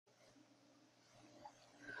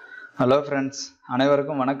Hello friends,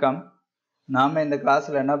 அனைவருக்கும் வணக்கம். நாம் இந்த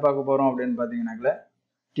கிளாஸில் என்ன பார்க்க போகிறோம் அப்படின்னு பார்த்தீங்கன்னாக்கல,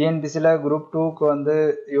 டிஎன்பிசியில் குரூப் 2க்கு வந்து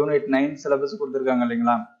யூனிட் 9 சிலபஸ் கொடுத்துருக்காங்க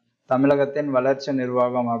இல்லைங்களா, தமிழகத்தின் வளர்ச்சி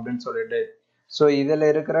நிர்வாகம் அப்படின்னு சொல்லிட்டு. ஸோ இதில்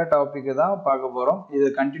இருக்கிற டாப்பிக்கு தான் பார்க்க போகிறோம். இது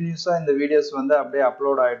கண்டினியூஸாக இந்த வீடியோஸ் வந்து அப்படியே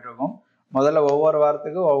அப்லோட் ஆகிட்டு இருக்கும். முதல்ல ஒவ்வொரு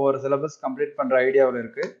வாரத்துக்கும் ஒவ்வொரு சிலபஸ் கம்ப்ளீட் பண்ணுற ஐடியாவில்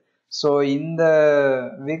இருக்குது. ஸோ இந்த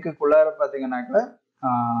வீக்குக்குள்ளார பார்த்தீங்கன்னாக்கல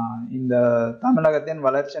இந்த தமிழகத்தின்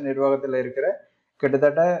வளர்ச்சி நிர்வாகத்தில் இருக்கிற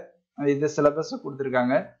கிட்டத்தட்ட இது சிலபஸ்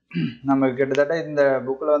கொடுத்துருக்காங்க. நம்ம கிட்டத்தட்ட இந்த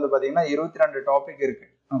புக்கில் வந்து பார்த்தீங்கன்னா 22 டாபிக் இருக்கு.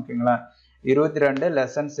 ஓகேங்களா, 22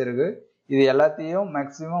 லெசன்ஸ் இருக்கு. இது எல்லாத்தையும்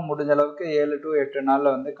மேக்ஸிமம் முடிஞ்ச அளவுக்கு 7 to 8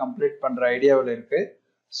 நாளில் வந்து கம்ப்ளீட் பண்ணுற ஐடியாவில் இருக்கு.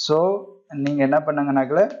 ஸோ நீங்கள் என்ன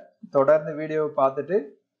பண்ணுங்கனாக்கல, தொடர்ந்து வீடியோவை பார்த்துட்டு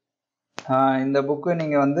இந்த புக்கு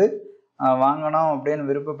நீங்கள் வந்து வாங்கணும் அப்படின்னு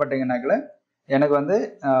விருப்பப்பட்டீங்கன்னாக்கல எனக்கு வந்து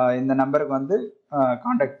இந்த நம்பருக்கு வந்து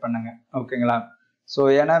காண்டாக்ட் பண்ணுங்க. ஓகேங்களா, ஸோ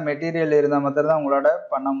ஏன்னா மெட்டீரியல் இருந்தால் மாத்திரம் தான் உங்களோட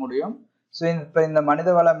பண்ண முடியும். ஸோ இப்போ இந்த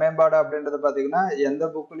மனிதவள மேம்பாடு அப்படின்றது பார்த்தீங்கன்னா எந்த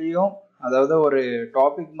புக்லேயும், அதாவது ஒரு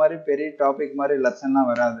டாபிக் மாதிரி பெரிய டாபிக் மாதிரி லெசன்லாம்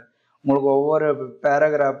வராது. உங்களுக்கு ஒவ்வொரு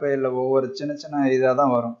பேராகிராஃபு இல்லை ஒவ்வொரு சின்ன சின்ன இதாக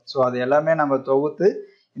தான் வரும். ஸோ அது எல்லாமே நம்ம தொகுத்து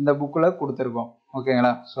இந்த புக்கில் கொடுத்துருக்கோம்.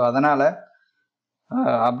 ஓகேங்களா, ஸோ அதனால்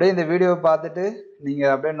அப்படியே இந்த வீடியோவை பார்த்துட்டு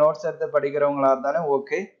நீங்கள் அப்படியே நோட்ஸ் எடுத்து படிக்கிறவங்களா இருந்தாலும்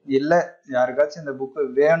ஓகே, இல்லை யாருக்காச்சும் இந்த புக்கு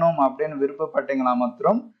வேணும் அப்படின்னு விருப்பப்பட்டீங்களா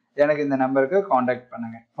மாத்திரம் எனக்கு இந்த நம்பருக்கு காண்டாக்ட்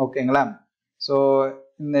பண்ணுங்க. ஓகேங்களா, ஸோ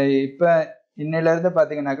இந்த இப்போ இன்னிலேருந்து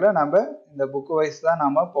பார்த்தீங்கன்னாக்கா நம்ம இந்த புக்கு வைஸ் தான்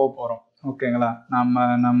நாம் போக போகிறோம். ஓகேங்களா,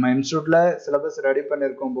 நம்ம இன்ஸ்டியூட்டில் சிலபஸ் ரெடி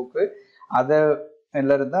பண்ணியிருக்கோம் புக்கு,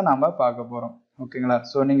 அதிலிருந்து தான் நாம் பார்க்க போகிறோம். ஓகேங்களா,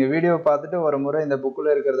 ஸோ நீங்கள் வீடியோ பார்த்துட்டு ஒரு முறை இந்த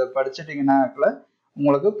புக்கில் இருக்கிறத படிச்சுட்டிங்கன்னாக்கல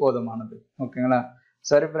உங்களுக்கு போதுமானது. ஓகேங்களா,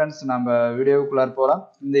 சரி ஃப்ரெண்ட்ஸ், நம்ம வீடியோவுக்குள்ளார போகலாம்.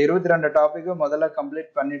 இந்த 22 டாப்பிக்கு முதல்ல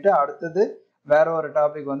கம்ப்ளீட் பண்ணிவிட்டு அடுத்தது வேற ஒரு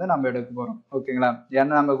டாபிக் வந்து நம்ம எடுக்க போகிறோம். ஓகேங்களா,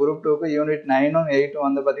 ஏன்னா நம்ம குரூப் 2க்கு யூனிட் 9ம் 8ம்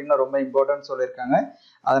வந்து பார்த்தீங்கன்னா ரொம்ப இம்பார்ட்டன்ட் சொல்லியிருக்காங்க.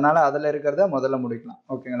 அதனால அதில் இருக்கிறத முதல்ல முடிக்கலாம்.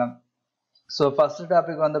 ஓகேங்களா, ஸோ ஃபர்ஸ்ட்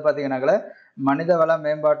டாபிக் வந்து பார்த்தீங்கன்னாக்கல மனிதவள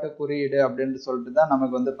மேம்பாட்டு குறியீடு அப்படின்ட்டு சொல்லிட்டு தான்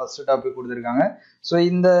நமக்கு வந்து ஃபர்ஸ்ட் டாபிக் கொடுத்துருக்காங்க. ஸோ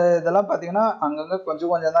இந்த இதெல்லாம் பார்த்தீங்கன்னா அங்கங்கே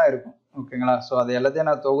கொஞ்சம் கொஞ்சம் தான் இருக்கும். ஓகேங்களா, ஸோ அது எல்லாத்தையும்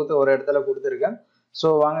நான் தொகுத்து ஒரு இடத்துல கொடுத்துருக்கேன். ஸோ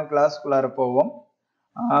வாங்க கிளாஸ்க்குள்ளார போவோம்.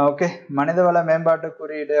 ஓகே, மனிதவள மேம்பாட்டு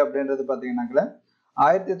குறியீடு அப்படின்றது பார்த்தீங்கன்னாக்கல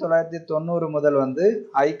 1990 முதல் வந்து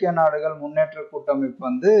ஐக்கிய நாடுகள் முன்னேற்ற கூட்டமைப்பு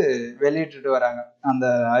வந்து வெளியிட்டு வராங்க. அந்த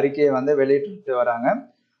அறிக்கையை வந்து வெளியிட்டு வராங்க.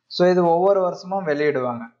 ஸோ இது ஒவ்வொரு வருஷமும்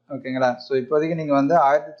வெளியிடுவாங்க. ஓகேங்களா, ஸோ இப்போதைக்கு நீங்கள் வந்து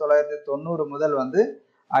 1990 முதல் வந்து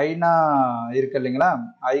ஐநா இருக்கு இல்லைங்களா,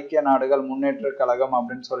 ஐக்கிய நாடுகள் முன்னேற்ற கழகம்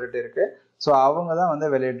அப்படின்னு சொல்லிட்டு இருக்கு. ஸோ அவங்க தான் வந்து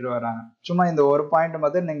வெளியிட்டு வராங்க. சும்மா இந்த ஒரு பாயிண்ட்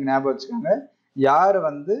மட்டும் நீங்கள் ஞாபகம் வச்சுக்கோங்க, யார்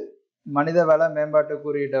வந்து மனிதவள மேம்பாட்டு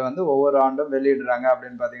குறியீட்டை வந்து ஒவ்வொரு ஆண்டும் வெளியிடுறாங்க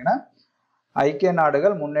அப்படின்னு பார்த்தீங்கன்னா ஐக்கிய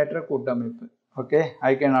நாடுகள் முன்னேற்ற கூட்டமைப்பு. ஓகே,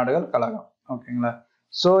 ஐக்கிய நாடுகள் கழகம். ஓகேங்களா,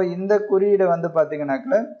 ஸோ இந்த குறியீடு வந்து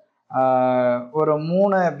பார்த்தீங்கன்னாக்கல ஒரு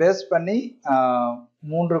 3 பேஸ் பண்ணி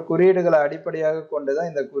 3 குறியீடுகளை அடிப்படையாக கொண்டு தான்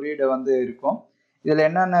இந்த குறியீடு வந்து இருக்கும். இதில்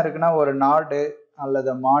என்னென்ன இருக்குன்னா, ஒரு நாடு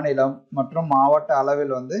அல்லது மாநிலம் மற்றும் மாவட்ட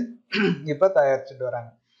அளவில் வந்து இப்போ தயாரிச்சுட்டு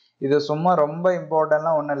வராங்க. இது சும்மா ரொம்ப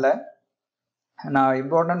இம்பார்ட்டன்ட்லாம் ஒன்றும் இல்லை, நான்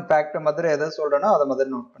இம்பார்ட்டன்ட் ஃபேக்ட் மாதிரி எதை சொல்கிறேனோ அதை மாதிரி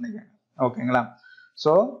நோட் பண்ணிக்கேன். ஓகேங்களா,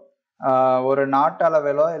 ஸோ ஒரு நாட்டு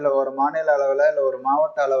அளவிலோ இல்லை ஒரு மாநில அளவில் இல்லை ஒரு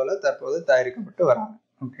மாவட்ட அளவில் தற்போது தயாரிக்கப்பட்டு வராங்க.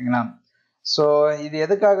 ஓகேங்களா, ஸோ இது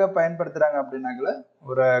எதுக்காக பயன்படுத்துகிறாங்க அப்படின்னாக்கல,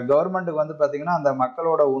 ஒரு கவர்மெண்ட்டுக்கு வந்து பார்த்தீங்கன்னா அந்த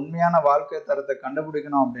மக்களோட உண்மையான வாழ்க்கை தரத்தை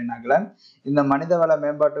கண்டுபிடிக்கணும் அப்படின்னாக்கல இந்த மனிதவள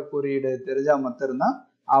மேம்பாட்டு குறியீடு தெரிஞ்சால் மட்டும்தான்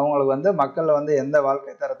அவங்களுக்கு வந்து மக்கள் வந்து எந்த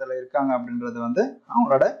வாழ்க்கை தரத்தில் இருக்காங்க அப்படின்றது வந்து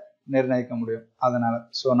அவங்களோட நிர்ணயிக்க முடியும். அதனால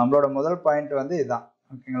ஸோ நம்மளோட முதல் பாயிண்ட் வந்து இதுதான்.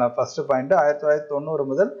 ஓகேங்களா, ஃபர்ஸ்ட் பாயிண்ட் 1990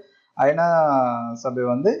 முதல் ஐநா சபை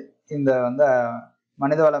வந்து இந்த வந்து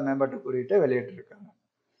மனிதவள மேம்பாட்டு குறியீட்டை வெளியிட்டிருக்காங்க.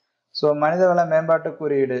 ஸோ மனிதவள மேம்பாட்டு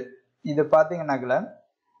குறியீடு இது பார்த்தீங்கன்னாக்கல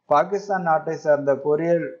பாகிஸ்தான் நாட்டை சார்ந்த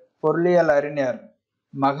பொருளியல் அறிஞர்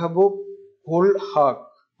மஹபூப் உல் ஹக்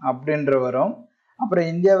அப்படின்றவரும், அப்புறம்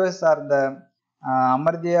இந்தியாவை சார்ந்த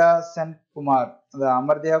அமர்தியா சென் குமார்,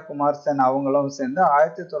 அமர்தியா குமார் சென் அவங்களும் சேர்ந்து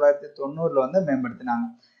 1990 வந்து மேம்படுத்தினாங்க.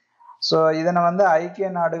 ஸோ இதனை வந்து ஐக்கிய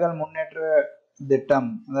நாடுகள் முன்னேற்ற திட்டம்,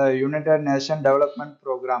 யுனைடெட் நேஷன் டெவலப்மெண்ட்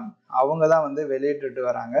ப்ரோக்ராம், அவங்க தான் வந்து வெளியிட்டு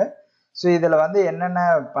வராங்க. ஸோ இதில் வந்து என்னென்ன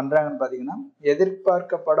பண்ணுறாங்கன்னு பார்த்தீங்கன்னா,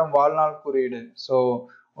 எதிர்பார்க்கப்படும் வாழ்நாள் குறியீடு. ஸோ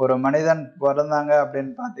ஒரு மனிதன் பிறந்தாங்க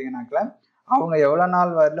அப்படின்னு பார்த்தீங்கன்னாக்கல அவங்க எவ்வளோ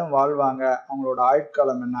நாள் வரையிலும் வாழ்வாங்க, அவங்களோட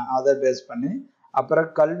ஆயுட்காலம் என்ன, அதை பேஸ் பண்ணி,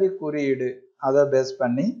 அப்புறம் கல்வி குறியீடு அதை பேஸ்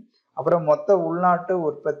பண்ணி, அப்புறம் மொத்த உள்நாட்டு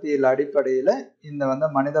உற்பத்தியில் அடிப்படையில் இந்த வந்து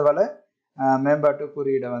மனிதவள மேம்பாட்டு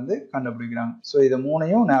குறியீடை வந்து கண்டுபிடிக்கிறாங்க. ஸோ இது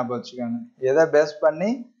 3ஐயும் ஞாபகம் வச்சுக்கோங்க. எதை பேஸ் பண்ணி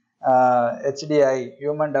HDI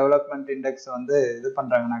ஹியூமன் டெவலப்மெண்ட் இண்டெக்ஸ் வந்து இது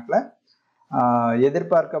பண்ணுறாங்கனாக்கல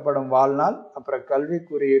எதிர்பார்க்கப்படும் வாழ்நாள், அப்புறம் கல்வி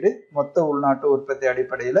குறியீடு, மொத்த உள்நாட்டு உற்பத்தி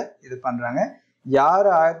அடிப்படையில் இது பண்ணுறாங்க. யார்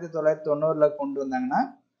 1990ல கொண்டு வந்தாங்கன்னா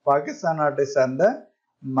பாகிஸ்தான் நாட்டை சேர்ந்த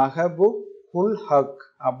மஹபூப் உல் ஹக்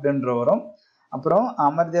அப்படின்றவரும் அப்புறம்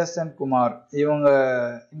அமர்தேசன் குமார் இவங்க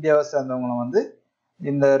இந்தியாவை சேர்ந்தவங்களும் வந்து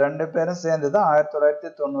இந்த 2 பேரும் சேர்ந்து தான்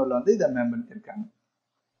 1990ல வந்து இதை மேம்படுத்தியிருக்காங்க.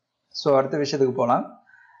 ஸோ அடுத்த விஷயத்துக்கு போகலாம்.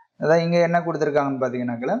 அதான் இங்க என்ன கொடுத்துருக்காங்கன்னு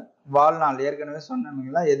பார்த்தீங்கன்னாக்கல வாழ்நாள் ஏற்கனவே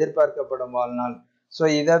சொன்னாங்களா எதிர்பார்க்கப்படும் வாழ்நாள். ஸோ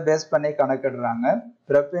இதை பேஸ் பண்ணி கணக்கிடுறாங்க.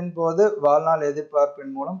 பிறப்பின் போது வாழ்நாள்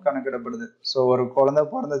எதிர்பார்ப்பின் மூலம் கணக்கிடப்படுது. ஸோ ஒரு குழந்தை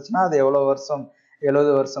பிறந்துச்சுன்னா அது எவ்வளோ வருஷம்,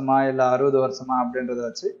 70 வருஷமா இல்லை 60 வருஷமா அப்படின்றத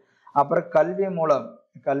வச்சு, அப்புறம் கல்வி மூலம்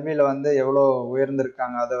கல்வியில வந்து எவ்வளோ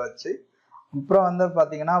உயர்ந்திருக்காங்க அதை வச்சு, அப்புறம் வந்து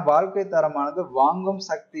பார்த்தீங்கன்னா வாழ்க்கை தரமானது வாங்கும்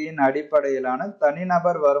சக்தியின் அடிப்படையிலான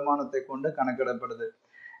தனிநபர் வருமானத்தை கொண்டு கணக்கிடப்படுது.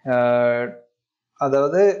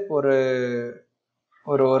 அதாவது ஒரு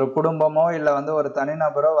ஒரு ஒரு குடும்பமோ இல்லை வந்து ஒரு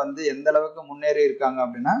தனிநபரோ வந்து எந்த அளவுக்கு முன்னேறி இருக்காங்க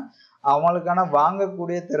அப்படின்னா அவங்களுக்கான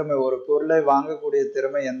வாங்கக்கூடிய திறமை, ஒரு பொருளை வாங்கக்கூடிய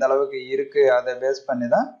திறமை எந்த அளவுக்கு இருக்கு அதை பேஸ் பண்ணி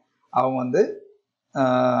தான் அவங்க வந்து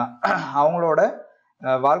அவங்களோட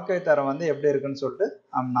வாழ்க்கை தரம் வந்து எப்படி இருக்குன்னு சொல்லிட்டு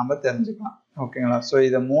நம்ம தெரிஞ்சுக்கலாம். ஓகேங்களா? ஸோ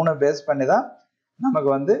இதை 3 பேஸ் பண்ணி தான் நமக்கு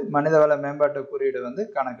வந்து மனிதவள மேம்பாட்டு குறியீடு வந்து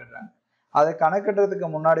கணக்கிடுறாங்க. அதை கணக்கிடுறதுக்கு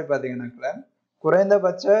முன்னாடி பார்த்தீங்கன்னாக்கல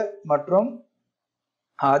குறைந்தபட்ச மற்றும்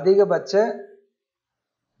அதிகபட்ச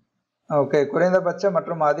குறைந்தபட்ச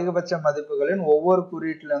மற்றும் அதிகபட்ச மதிப்புகளின் ஒவ்வொரு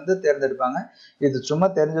குறியீட்டுல இருந்து தேர்ந்தெடுப்பாங்க. இது சும்மா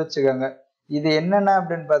தெரிஞ்சு வச்சுக்கோங்க. இது என்னென்ன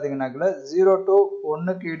அப்படின்னு பாத்தீங்கன்னாக்கல 0 to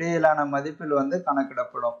 1க்கு இடையிலான மதிப்பில் வந்து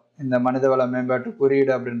கணக்கிடப்படும். இந்த மனிதவள மேம்பாட்டு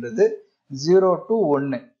குறியீடு அப்படின்றது 0 to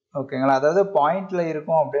 1. ஓகேங்களா? அதாவது பாயிண்ட்ல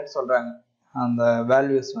இருக்கும் அப்படின்னு சொல்றாங்க அந்த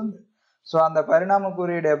வேல்யூஸ் வந்து. ஸோ அந்த பரிணாம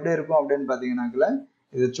குறியீடு எப்படி இருக்கும் அப்படின்னு பாத்தீங்கன்னாக்கல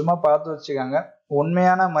இது சும்மா பார்த்து வச்சுக்கோங்க.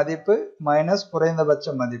 உண்மையான மதிப்பு மைனஸ்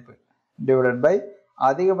குறைந்தபட்ச மதிப்பு டிவைடட் பை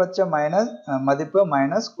அதிகபட்ச மதிப்பு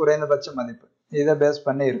மைனஸ் குறைந்தபட்ச மதிப்பு, இதை பேஸ்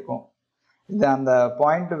பண்ணி இருக்கும். இது அந்த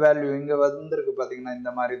பாயிண்ட் வேல்யூ இங்க வந்துருக்கு பாத்தீங்கன்னா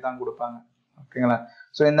இந்த மாதிரி தான் கொடுப்பாங்க. ஓகேங்களா?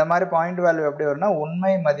 ஸோ இந்த மாதிரி பாயிண்ட் வேல்யூ எப்படி வரும்னா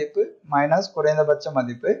உண்மை மதிப்பு மைனஸ் குறைந்தபட்ச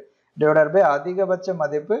மதிப்பு டிவைடட் பை அதிகபட்ச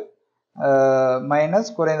மதிப்பு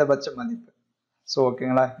மைனஸ் குறைந்தபட்ச மதிப்பு. ஸோ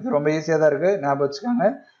ஓகேங்களா? இது ரொம்ப ஈஸியாக தான் இருக்கு, ஞாபகம் வச்சுக்கோங்க.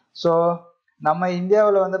 ஸோ நம்ம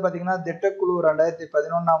இந்தியாவில் வந்து பார்த்தீங்கன்னா திட்டக்குழு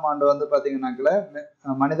 2011ஆம் ஆண்டு வந்து பார்த்தீங்கன்னாக்கல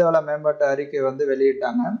மனிதவள மேம்பாட்டு அறிக்கை வந்து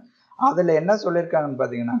வெளியிட்டாங்க. அதில் என்ன சொல்லியிருக்காங்கன்னு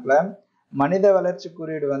பார்த்தீங்கன்னாக்கல மனித வளர்ச்சி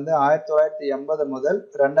குறியீடு வந்து 1980 முதல்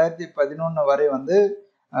 2011 வரை வந்து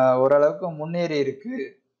ஓரளவுக்கு முன்னேறி இருக்கு,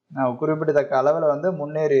 குறிப்பிடத்தக்க அளவில் வந்து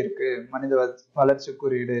முன்னேறி இருக்கு மனித வளர்ச்சி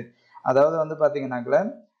குறியீடு. அதாவது வந்து பார்த்தீங்கன்னாக்கல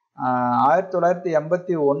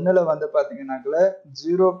 1981 வந்து பார்த்தீங்கன்னாக்கல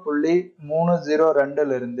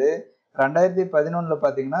 0.302 இருந்து 2011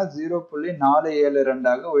 பார்த்தீங்கன்னா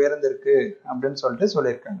 0.472 உயர்ந்திருக்கு அப்படின்னு சொல்லிட்டு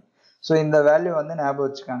சொல்லியிருக்காங்க. ஸோ இந்த வேல்யூ வந்து ஞாபகம்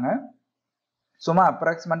வச்சுக்கோங்க. சும்மா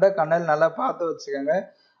அப்ராக்சிமேட்டாக கண்ணல் நல்லா பார்த்து வச்சுக்கோங்க.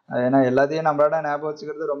 ஏன்னா எல்லாத்தையும் நம்மளோட ஞாபகம்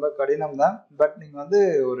வச்சுக்கிறது ரொம்ப கடினம் தான். பட் நீங்கள் வந்து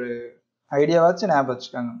ஒரு ஐடியாவாச்சும் ஞாபகம்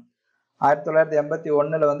வச்சுக்கோங்க.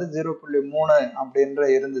 1981 வந்து 0.3 அப்படின்ற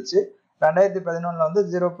இருந்துச்சு. 2011 வந்து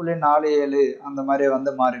 0.47 அந்த மாதிரி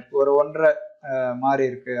வந்து மாறி இருக்கு, ஒரு 1.5 மாறி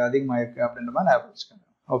இருக்கு, அதிகமாயிருக்கு அப்படின்ற மாதிரி ஞாபகம் வச்சுக்கோங்க.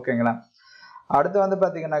 ஓகேங்களா? அடுத்து வந்து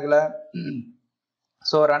பாத்தீங்கன்னாக்கல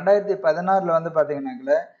ஸோ 2016 வந்து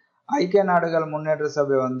பாத்தீங்கன்னாக்கல ஐக்கிய நாடுகள் முன்னேற்ற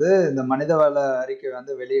சபை வந்து இந்த மனிதவள அறிக்கை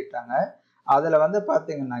வந்து வெளியிட்டாங்க. அதுல வந்து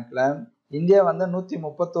பாத்தீங்கன்னாக்கல இந்தியா வந்து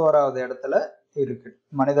 131வது இடத்துல இருக்கு.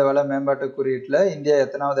 மனிதவள மேம்பாட்டு குறியீட்டுல இந்தியா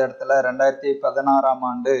எத்தனாவது இடத்துல 2016ஆம்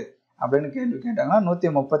ஆண்டு அப்படின்னு கேள்வி கேட்டாங்கன்னா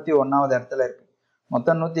 131வது இடத்துல இருக்கு.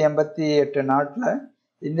 மொத்தம் 188 நாட்டுல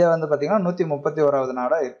இந்தியா வந்து பாத்தீங்கன்னா 131வது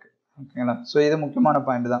நாடா இருக்கு. ஓகேங்களா? ஸோ இது முக்கியமான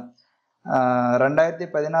பாயிண்ட் தான்.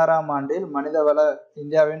 2016ஆம் ஆண்டில்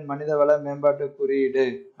இந்தியாவின் மனிதவள மேம்பாட்டு குறியீடு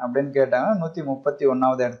அப்படின்னு கேட்டாங்க,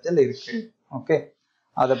 131வது இடத்தில் இருக்கு. ஓகே,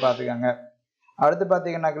 அதை பார்த்துக்கோங்க. அடுத்து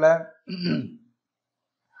பார்த்தீங்கன்னாக்கல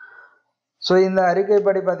ஸோ இந்த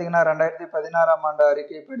அறிக்கைப்படி பார்த்தீங்கன்னா 2016ஆம் ஆண்டு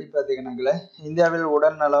அறிக்கைப்படி பார்த்தீங்கன்னாக்கல இந்தியாவில்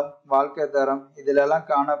உடல் நலம், வாழ்க்கை தரம் இதிலெல்லாம்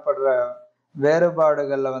காணப்படுற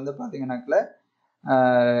வேறுபாடுகளில் வந்து பார்த்தீங்கன்னாக்கல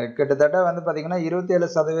கிட்டத்தட்ட வந்து பார்த்தீங்கன்னா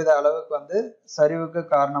 27% அளவுக்கு வந்து சரிவுக்கு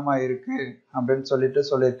காரணமாக இருக்கு அப்படின்னு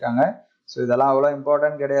சொல்லியிருக்காங்க. ஸோ இதெல்லாம் அவ்வளோ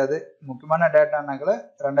இம்பார்ட்டன்ட் கிடையாது. முக்கியமான டேட்டானாக்கல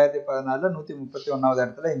 2014 131வது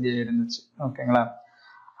இடத்துல இந்தியா இருந்துச்சு. ஓகேங்களா?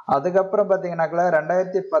 அதுக்கப்புறம் பார்த்தீங்கன்னாக்கல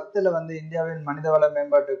 2010 வந்து இந்தியாவின் மனிதவள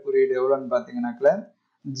மேம்பாட்டு குறியீடு எவ்வளோன்னு பார்த்தீங்கன்னாக்கல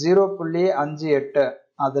 0.58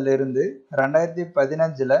 அதுல இருந்து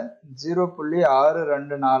 2015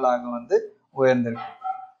 0.624 வந்து உயர்ந்திருக்கு.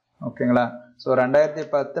 ஓகேங்களா? ஸோ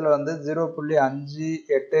 2010 வந்து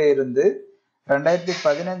 0.58 இருந்து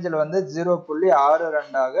 2015 வந்து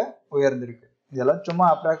 0.62 உயர்ந்திருக்கு. இதெல்லாம் சும்மா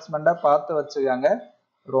அப்ராக்சிமேட்டா பார்த்து வச்சுக்காங்க,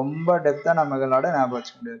 ரொம்ப டெப்தா நம்மளோட ஞாபகம்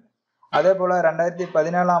வச்சுக்க முடியாது. அதே போல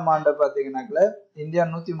 2017ஆம் ஆண்டு பார்த்தீங்கன்னாக்கல இந்தியா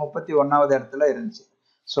 131வது இடத்துல இருந்துச்சு.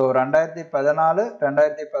 ஸோ 2014,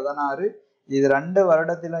 2016 இது 2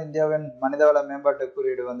 வருடத்திலும் இந்தியாவின் மனிதவள மேம்பாட்டு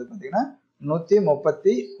குறியீடு வந்து பாத்தீங்கன்னா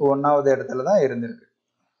 131வது இடத்துல தான் இருந்திருக்கு.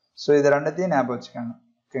 ஸோ இது ரெண்டத்தையும் ஞாபகம் வச்சுக்கோங்க.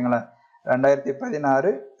 ஓகேங்களா?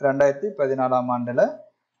 2016 2014 ஆண்டுல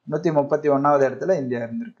 131வது இடத்துல இந்தியா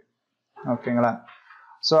இருந்திருக்கு. ஓகேங்களா?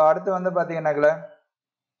 ஸோ அடுத்து வந்து பாத்தீங்கன்னாக்கல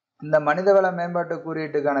இந்த மனிதவள மேம்பாட்டு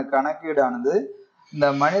குறியீட்டுக்கான கணக்கீடானது இந்த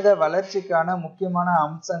மனித வளர்ச்சிக்கான முக்கியமான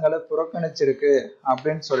அம்சங்களை புறக்கணிச்சிருக்கு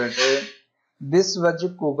அப்படின்னு சொல்லிட்டு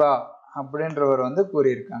பிஸ்வஜித் குகா அப்படின்றவர் வந்து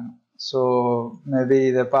கூறியிருக்காங்க. ஸோ மேபி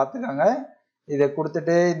இதை பார்த்துக்காங்க. இதை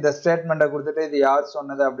கொடுத்துட்டு இந்த ஸ்டேட்மெண்ட்டை கொடுத்துட்டு இது யார்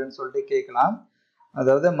சொன்னது அப்படின்னு சொல்லிட்டு கேட்கலாம்.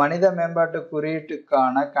 அதாவது மனித மேம்பாட்டு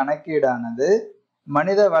குறியீட்டுக்கான கணக்கீடானது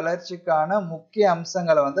மனித வளர்ச்சிக்கான முக்கிய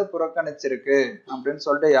அம்சங்களை வந்து புறக்கணிச்சிருக்கு அப்படின்னு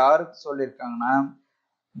சொல்லிட்டு யாருக்கு சொல்லியிருக்காங்கன்னா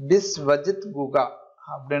பிஸ்வஜித் குகா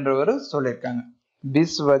அப்படின்றவர் சொல்லியிருக்காங்க.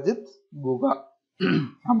 பிஸ்வஜித் குகா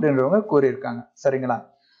அப்படின்றவங்க கூறியிருக்காங்க. சரிங்களா?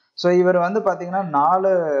 ஸோ இவர் வந்து பாத்தீங்கன்னா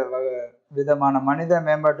 4 விதமான மனித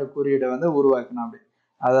மேம்பாட்டு குறியீடை வந்து உருவாக்கணும். அப்படி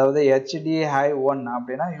அதாவது HDI-1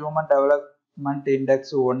 அப்படின்னா ஹியூமன் டெவலப்மெண்ட்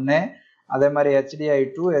இண்டெக்ஸ் 1, அதே மாதிரி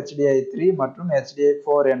HDI-2, HDI-3 மற்றும்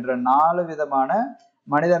HDI-4 என்ற 4 விதமான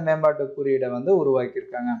மனித மேம்பாட்டு குறியீடை வந்து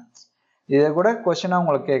உருவாக்கியிருக்காங்க. இதை கூட கொஸ்டினா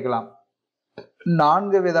உங்களுக்கு கேட்கலாம்.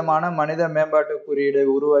 4 விதமான மனித மேம்பாட்டு குறியீடை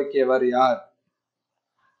உருவாக்கியவர் யார்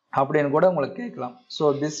அப்படின்னு கூட உங்களுக்கு கேட்கலாம். ஸோ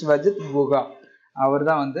பிஸ்வஜித் குகா அவர்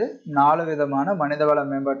தான் வந்து 4 விதமான மனிதவள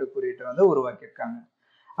மேம்பாட்டு குறியீட்டை வந்து உருவாக்கியிருக்காங்க.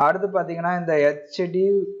 அடுத்து பார்த்தீங்கன்னா இந்த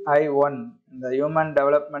HDI-1 இந்த ஹியூமன்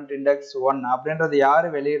டெவலப்மெண்ட் இண்டெக்ஸ் 1 அப்படின்றது யாரு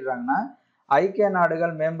வெளியிடுறாங்கன்னா ஐக்கிய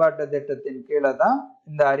நாடுகள் மேம்பாட்டு திட்டத்தின் கீழே தான்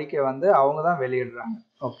இந்த அறிக்கை வந்து அவங்க தான் வெளியிடுறாங்க.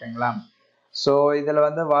 ஓகேங்களா? ஸோ இதுல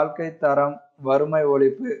வந்து வாழ்க்கை தரம், வறுமை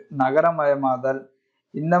ஒழிப்பு, நகரமயமாதல்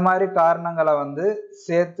இந்த மாதிரி காரணங்களை வந்து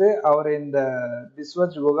சேர்த்து அவர் இந்த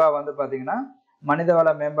பிஸ்வஜ் குகா வந்து பாத்தீங்கன்னா மனிதவள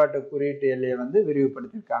மேம்பாட்டு குறியீட்டு எல்லையை வந்து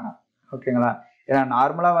விரிவுபடுத்தியிருக்காங்க. ஓகேங்களா? ஏன்னா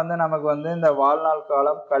நார்மலா வந்து நமக்கு வந்து இந்த வாழ்நாள்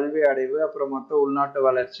காலம், கல்வி அடைவு, அப்புறம் மொத்த உள்நாட்டு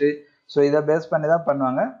வளர்ச்சி, ஸோ இதை பேஸ் பண்ணி தான்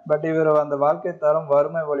பண்ணுவாங்க. பட் இவர் அந்த வாழ்க்கை தரம்,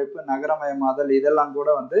 வறுமை ஒழிப்பு, நகரமயமாதல் இதெல்லாம் கூட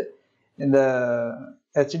வந்து இந்த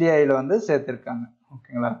HDI-ல வந்து சேர்த்திருக்காங்க.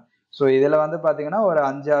 ஓகேங்களா? ஸோ இதுல வந்து பாத்தீங்கன்னா ஒரு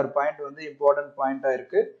 5-6 பாயிண்ட் வந்து இம்பார்ட்டன்ட் பாயிண்டா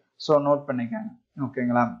இருக்கு. ஸோ நோட் பண்ணிக்கோங்க.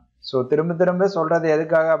 ஓகேங்களா? ஸோ திரும்ப திரும்ப சொல்றது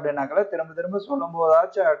எதுக்காக அப்படின்னாக்கல திரும்ப திரும்ப சொல்லும்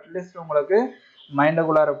போதாச்சும் அட்லீஸ்ட் உங்களுக்கு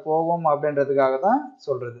மைண்டுக்குள்ளார போகும் அப்படின்றதுக்காக தான்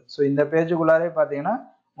சொல்றது. ஸோ இந்த பேஜுக்குள்ளாரே பார்த்தீங்கன்னா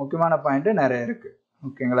முக்கியமான பாயிண்ட் நிறைய இருக்கு.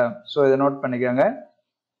 ஓகேங்களா? ஸோ இதை நோட் பண்ணிக்கோங்க.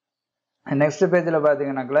 நெக்ஸ்ட் பேஜில்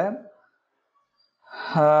பார்த்தீங்கன்னாக்கல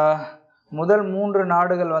முதல் 3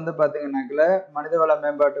 நாடுகள் வந்து பார்த்தீங்கன்னாக்கல மனிதவள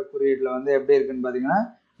மேம்பாட்டு குறியீட்டில் வந்து எப்படி இருக்குன்னு பார்த்தீங்கன்னா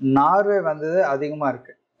நார்வே வந்து அதிகமாக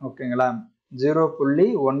இருக்கு. ஓகேங்களா?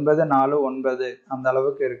 0.949 அந்த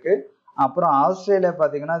அளவுக்கு இருக்கு. அப்புறம் ஆஸ்திரேலியா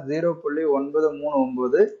பார்த்தீங்கன்னா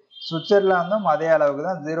 0.939, சுவிட்சர்லாந்தும் அதே அளவுக்கு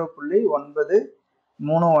தான்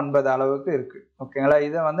 0.939 அளவுக்கு இருக்கு. ஓகேங்களா?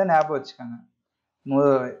 இதை வந்து ஞாபகம் வச்சுக்கோங்க.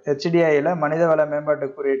 HDI-ல மனிதவள மேம்பாட்டு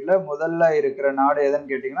குறியீட்டுல முதல்ல இருக்கிற நாடு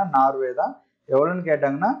எதுன்னு கேட்டீங்கன்னா நார்வே தான். எவ்வளவுன்னு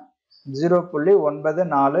கேட்டாங்கன்னா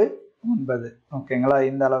 0.949. ஓகேங்களா?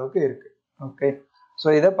 இந்த அளவுக்கு இருக்கு. ஓகே, ஸோ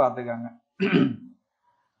இதை பார்த்துக்காங்க.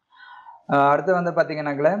 அடுத்து வந்து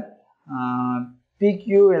பார்த்தீங்கன்னாக்கல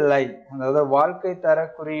PQLI அதாவது வாழ்க்கை தர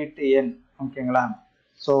குறியீட்டு எண். ஓகேங்களா?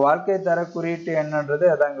 ஸோ வாழ்க்கை தர குறியீட்டு எண்ணுன்றது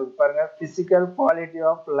அதாங்க பாருங்க, physical quality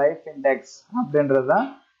of life index அப்படின்றது தான்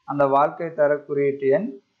அந்த வாழ்க்கை தர குறியீட்டு எண்.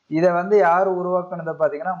 இதை வந்து யார் உருவாக்குனதை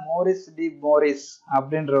பார்த்தீங்கன்னா மோரிஸ் டி மோரிஸ்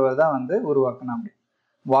அப்படின்றவர் தான் வந்து உருவாக்கணும். அப்படி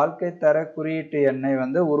வாழ்க்கை தர குறியீட்டு எண்ணை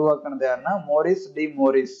வந்து உருவாக்குனது யாருன்னா மோரிஸ் டி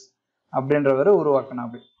மோரிஸ் அப்படின்றவர் உருவாக்கணும்.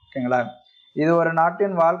 அப்படி ஓகேங்களா? இது ஒரு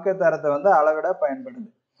நாட்டின் வாழ்க்கை தரத்தை வந்து அளவிட பயன்படுது.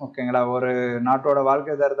 ஓகேங்களா? ஒரு நாட்டோட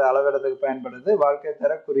வாழ்க்கை தரத்தை அளவிடத்துக்கு பயன்படுது வாழ்க்கை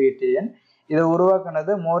தர குறியீட்டு எண். இதை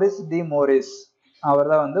உருவாக்குனது மோரிஸ் டி மோரிஸ் அவர்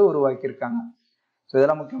தான் வந்து உருவாக்கியிருக்காங்க. ஸோ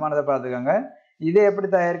இதெல்லாம் முக்கியமானதை பார்த்துக்கோங்க. இதை எப்படி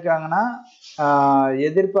தயாரிக்காங்கன்னா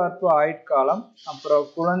எதிர்பார்ப்பு ஆயுட்காலம், அப்புறம்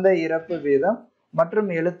குழந்தை இறப்பு வீதம் மற்றும்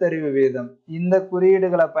எழுத்தறிவு வீதம் இந்த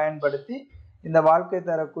குறியீடுகளை பயன்படுத்தி இந்த வாழ்க்கை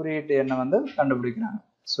தர குறியீட்டு எண்ணை வந்து கண்டுபிடிக்கிறாங்க.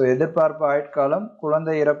 ஸோ எதிர்பார்ப்பு ஆயுட்காலம்,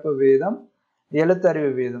 குழந்தை இறப்பு வீதம்,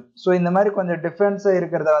 எழுத்தறிவு வீதம். ஸோ இந்த மாதிரி கொஞ்சம் டிஃபரன்ஸ்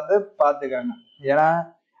இருக்கிறத வந்து பார்த்துக்காங்க. ஏன்னா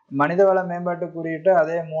மனிதவள மேம்பாட்டு குறியீட்டு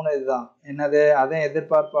அதே 3 இதுதான். என்னது? அதே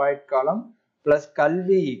எதிர்பார்ப்பு ஆயுட்காலம் பிளஸ்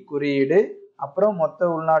கல்வி குறியீடு, அப்புறம் மொத்த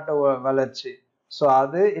உள்நாட்டு வளர்ச்சி. ஸோ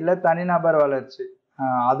அது இல்லை தனிநபர் வளர்ச்சி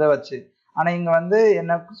அதை வச்சு. ஆனால் இங்கே வந்து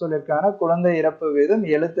என்ன சொல்லியிருக்காங்கன்னா குழந்தை இறப்பு வீதம்,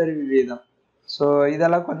 எழுத்தறிவு வீதம். ஸோ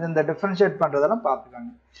இதெல்லாம் கொஞ்சம் இந்த டிஃப்ரென்ஷியேட் பண்ணுறதெல்லாம்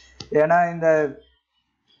பார்த்துக்காங்க. ஏன்னா இந்த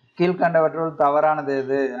கீழ்கண்டவற்றுள் தவறானது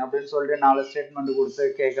எது அப்படின்னு சொல்லிட்டு 4 ஸ்டேட்மெண்ட் கொடுத்து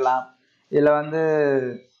கேட்கலாம். இதில் வந்து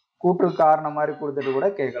கூற்று காரணம் மாதிரி கொடுத்துட்டு கூட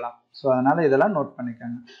கேட்கலாம். ஸோ அதனால இதெல்லாம் நோட்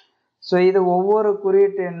பண்ணிக்கோங்க. ஸோ இது ஒவ்வொரு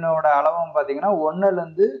குறியீட்டு எண்ணோட அளவும் பார்த்தீங்கன்னா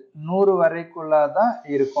 1லேருந்து 100 வரைக்குள்ள தான்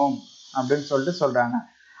இருக்கும் அப்படின்னு சொல்லிட்டு சொல்றாங்க.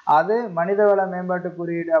 அது மனிதவள மேம்பாட்டு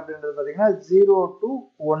குறியீடு அப்படின்றது பார்த்தீங்கன்னா 0 to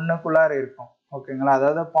 1 இருக்கும். ஓகேங்களா,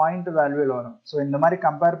 அதாவது பாயிண்ட் வேல்யூவில் வரும். ஸோ இந்த மாதிரி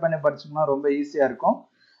கம்பேர் பண்ணி படிச்சோம்னா ரொம்ப ஈஸியாக இருக்கும்.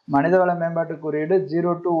 மனிதவள மேம்பாட்டு குறியீடு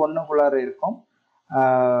 0 to 1 இருக்கும்.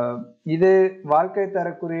 இது வாழ்க்கை தர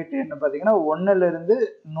குறியீட்டு என்ன பார்த்தீங்கன்னா 1 to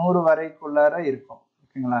 100 வரைக்குள்ளார இருக்கும்.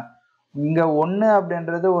 ஓகேங்களா, இங்க 1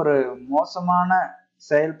 அப்படின்றது ஒரு மோசமான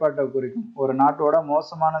செயல்பாட்டை குறிக்கும், ஒரு நாட்டோட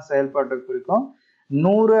மோசமான செயல்பாட்டை குறிக்கும்.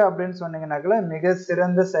 100 அப்படின்னு சொன்னீங்கன்னாக்கல மிக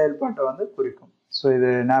சிறந்த செயல்பாட்டை வந்து குறிக்கும். ஸோ இது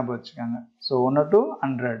ஞாபகம் வச்சுக்கோங்க. So 1 to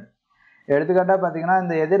 100. எடுத்துக்காட்டா பார்த்தீங்கன்னா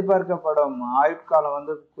இந்த எதிர்பார்க்கப்படும் ஆயுட்காலம்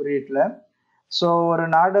வந்து குறியீட்டில், ஸோ ஒரு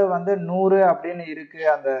நாடு வந்து 100 அப்படின்னு இருக்கு.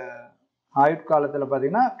 அந்த ஆயுட்காலத்தில்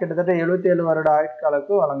பார்த்தீங்கன்னா கிட்டத்தட்ட 77 வருட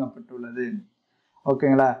ஆயுட்காலக்கு வழங்கப்பட்டுள்ளது.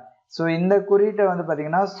 ஓகேங்களா, ஸோ இந்த குறியீட்டை வந்து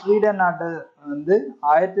பார்த்தீங்கன்னா ஸ்வீடன் நாட்டு வந்து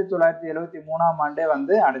 1973ஆம் ஆண்டே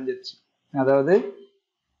வந்து அடைஞ்சிருச்சு. அதாவது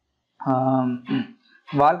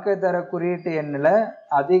வாழ்க்கை தர குறியீட்டு எண்ணில்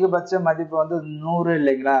அதிகபட்ச மதிப்பு வந்து 100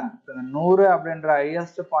 இல்லைங்களா. 100 அப்படின்ற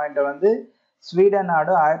ஹையஸ்ட் பாயிண்ட்டை வந்து ஸ்வீடன்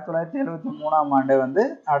நாடு 1973ஆம் ஆண்டே வந்து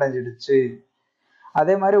அடைஞ்சிடுச்சு.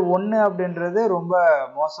 அதே மாதிரி 1 அப்படின்றது ரொம்ப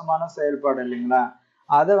மோசமான செயல்பாடு இல்லைங்களா.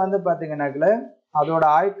 அதை வந்து பார்த்தீங்கன்னாக்கல அதோட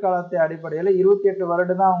ஆயுட்காலத்தை அடிப்படையில் 28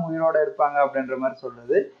 வருடம் தான் அவங்க உயிரோட இருப்பாங்க அப்படின்ற மாதிரி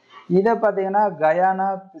சொல்றது. இதை பார்த்தீங்கன்னா கயானா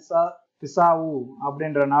பிசாவு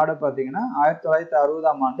அப்படின்ற நாடு பார்த்தீங்கன்னா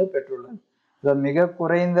 1960ஆம் ஆண்டு பெற்றுள்ளது. இது மிக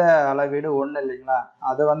குறைந்த அளவீடு 1 இல்லைங்களா.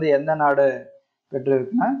 அதை வந்து எந்த நாடு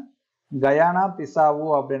பெற்றிருக்குன்னா கயானா பிசாவு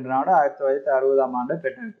அப்படின்ற நாடு 1960ஆம் ஆண்டு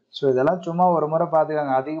பெற்றிருக்கு. ஸோ இதெல்லாம் சும்மா ஒரு முறை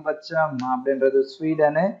பார்த்துக்காங்க. அதிகபட்சம் அப்படின்றது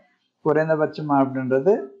ஸ்வீடனு, குறைந்தபட்சம்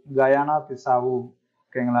அப்படின்றது கயானா பிசாவு.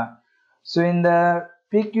 ஓகேங்களா, ஸோ இந்த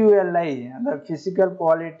PQLI அந்த physical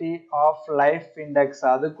quality of life index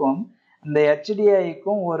அதுக்கும் இந்த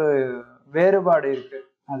HDIக்கும் ஒரு வேறுபாடு இருக்கு.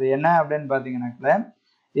 அது என்ன அப்படின்னு பார்த்தீங்கன்னாக்கல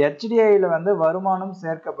HDIல வந்து வருமானம்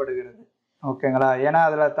சேர்க்கப்படுகிறது. ஓகேங்களா, ஏன்னா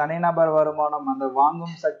அதுல தனிநபர் வருமானம், அந்த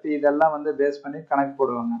வாங்கும் சக்தி இதெல்லாம் வந்து பேஸ் பண்ணி கணக்கு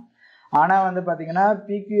போடுவாங்க. ஆனா வந்து பாத்தீங்கன்னா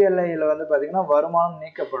PQLIல வந்து பாத்தீங்கன்னா வருமானம்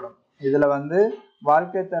நீக்கப்படும். இதுல வந்து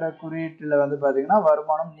வாழ்க்கை தர குறியீட்டுல வந்து பாத்தீங்கன்னா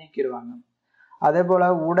வருமானம் நீக்கிடுவாங்க. அதே போல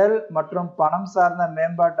உடல் மற்றும் பணம் சார்ந்த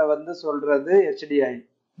மேம்பாட்டை வந்து சொல்றது HDI,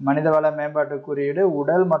 மனிதவள மேம்பாட்டு குறியீடு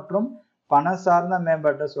உடல் மற்றும் பணம் சார்ந்த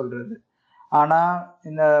மேம்பாட்டை சொல்றது. ஆனா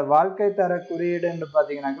இந்த வாழ்க்கை தர குறியீடுன்னு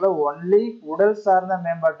பாத்தீங்கன்னாக்கா ஒன்லி உடல் சார்ந்த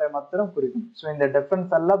மேம்பாட்டை மாத்திரம் குறிக்கும். ஸோ இந்த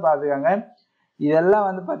டிஃபரன்ஸ் எல்லாம் பாத்துக்காங்க. இதெல்லாம்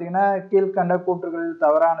வந்து பாத்தீங்கன்னா கீழ்கண்ட கூற்றுகள்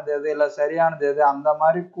தவறானது எது இல்லை சரியானது எது அந்த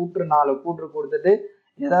மாதிரி 4 கூற்று கொடுத்துட்டு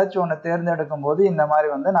ஏதாச்சும் ஒன்று தேர்ந்தெடுக்கும் போது இந்த மாதிரி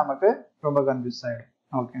வந்து நமக்கு ரொம்ப கன்ஃபியூஸ் ஆயிடும்.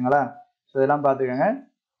 ஓகேங்களா, ஸோ இதெல்லாம் பாத்துக்கோங்க.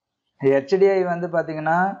 HDI வந்து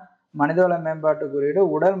பாத்தீங்கன்னா மனிதவள மேம்பாட்டு குறியீடு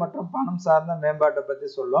உடல் மற்றும் பணம் சார்ந்த மேம்பாட்டை பத்தி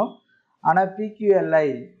சொல்லும். ஆனா PQLI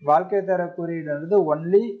வாழ்க்கை தர குறியீடுன்றது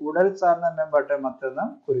ஒன்லி உடல் சார்ந்த மேம்பாட்டை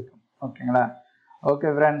மட்டும்தான் குறிக்கும். ஓகேங்களா, ஓகே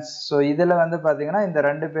ஃப்ரெண்ட்ஸ். ஸோ இதுல வந்து பாத்தீங்கன்னா இந்த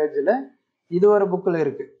 2 பேஜ்ல இது ஒரு புக்ல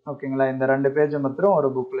இருக்கு. ஓகேங்களா, இந்த 2 பேஜ் மாத்திரம் ஒரு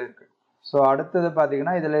புக்ல இருக்கு. ஸோ அடுத்தது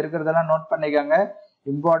பாத்தீங்கன்னா இதுல இருக்கிறதெல்லாம் நோட் பண்ணிக்கோங்க,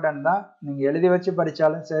 இம்பார்ட்டன்ட் தான். நீங்க எழுதி வச்சு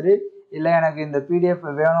படிச்சாலும் சரி, இல்லை எனக்கு இந்த PDF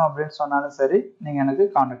வேணும் அப்படின்னு சொன்னாலும் சரி, நீங்க எனக்கு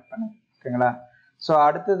கான்டாக்ட் பண்ணுங்க. ஓகேங்களா, ஸோ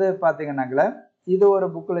அடுத்தது பாத்தீங்கன்னாக்கல இது ஒரு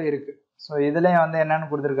புக்ல இருக்கு. ஸோ இதுலயும் வந்து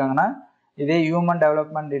என்னன்னு கொடுத்துருக்காங்கன்னா இதே ஹியூமன்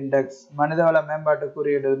டெவலப்மெண்ட் இண்டெக்ஸ் மனிதவள மேம்பாட்டு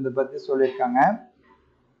குறியீடு இருந்து பத்தி சொல்லியிருக்காங்க.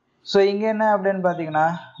 ஸோ இங்க என்ன அப்படின்னு பாத்தீங்கன்னா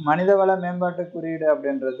மனிதவள மேம்பாட்டு குறியீடு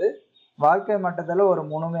அப்படின்றது வாழ்க்கை மட்டத்துல ஒரு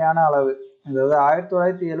முழுமையான அளவு. அதாவது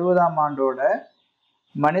 1970ஆம் ஆண்டோட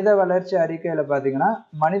மனித வளர்ச்சி அறிக்கையில பாத்தீங்கன்னா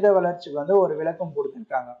மனித வளர்ச்சிக்கு வந்து ஒரு விளக்கம்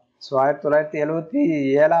கொடுத்திருக்காங்க. ஸோ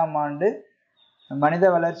 1977ஆம் ஆண்டு மனித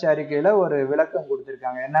வளர்ச்சி அறிக்கையில ஒரு விளக்கம்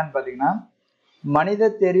கொடுத்திருக்காங்க. என்னன்னு பாத்தீங்கன்னா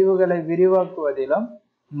மனித தெரிவுகளை விரிவாக்குவதிலும்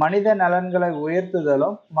மனித நலன்களை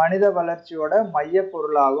உயர்த்துதலும் மனித வளர்ச்சியோட மைய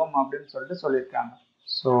பொருளாகும் அப்படின்னு சொல்லியிருக்காங்க.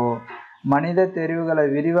 ஸோ மனித தெரிவுகளை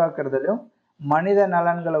விரிவாக்குறதுலையும் மனித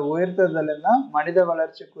நலன்களை உயர்த்துதலும் தான் மனித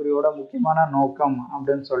வளர்ச்சி குறியோட முக்கியமான நோக்கம்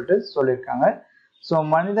அப்படின்னு சொல்லியிருக்காங்க. ஸோ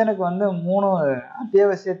மனிதனுக்கு வந்து 3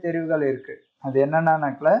 அத்தியாவசிய தெரிவுகள் இருக்கு. அது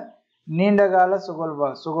என்னன்னாக்கல நீண்ட கால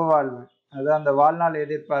சுகவாழ்வு, அதாவது அந்த வாழ்நாள்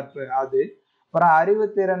எதிர்பார்ப்பு, அது அப்புறம் அறிவு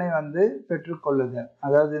திறனை வந்து பெற்றுக்கொள்ளுதல்,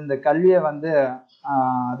 அதாவது இந்த கல்வியை வந்து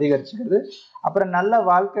அதிகரிச்சுக்கிறது, அப்புறம் நல்ல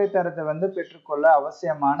வாழ்க்கை தரத்தை வந்து பெற்றுக்கொள்ள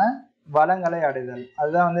அவசியமான வளங்களை அடைதல்,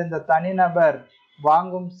 அதுதான் வந்து இந்த தனிநபர்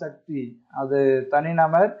வாங்கும் சக்தி, அது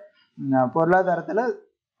தனிநபர் பொருளாதாரத்துல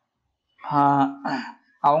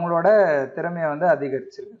அவங்களோட திறமையை வந்து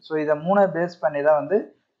அதிகரிச்சிருக்கு. ஸோ இதை 3 பேஸ் பண்ணி தான் வந்து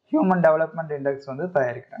ஹியூமன் டெவலப்மெண்ட் இண்டெக்ஸ் வந்து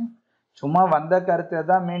தயாரிக்கிறாங்க. சும்மா வந்த கருத்தை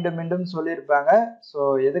தான் மீண்டும் மீண்டும் சொல்லியிருப்பாங்க. ஸோ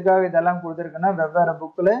எதுக்காக இதெல்லாம் கொடுத்துருக்குன்னா வெவ்வேறு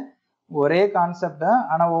புக்கில் ஒரே கான்செப்ட் தான்,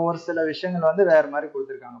 ஆனால் ஒவ்வொரு சில விஷயங்கள் வந்து வேறு மாதிரி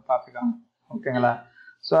கொடுத்துருக்காங்க, பார்த்துக்காங்க. ஓகேங்களா,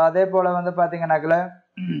 ஸோ அதே போல் வந்து பார்த்தீங்கன்னாக்கல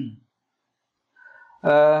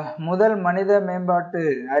முதல் மனித மேம்பாட்டு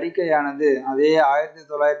அறிக்கையானது அதே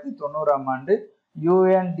 1990ஆம் ஆண்டு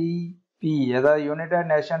UNDP அதாவது யுனைடெட்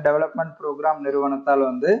நேஷன் டெவலப்மெண்ட் ப்ரோக்ராம் நிறுவனத்தால்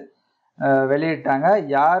வந்து வெளியிட்டாங்க.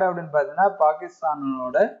 யார் அப்படின்னு பார்த்தீங்கன்னா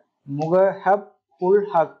பாகிஸ்தானோட முகஹப் உல்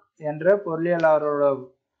ஹக் என்ற பொருளியலாளரோட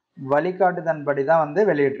வழிகாட்டுதன்படி தான் வந்து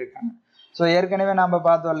வெளியிட்டிருக்காங்க. ஸோ ஏற்கனவே நம்ம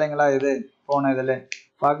பார்த்தோம் இல்லைங்களா, இது போன இதில்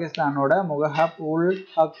பாகிஸ்தானோட முகஹப் உல்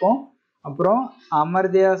ஹக்கும் அப்புறம்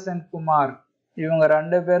அமர்தியா சென் குமார் இவங்க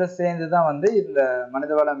 2 பேரும் சேர்ந்து தான் வந்து இந்த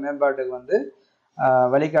மனிதவள மேம்பாட்டுக்கு வந்து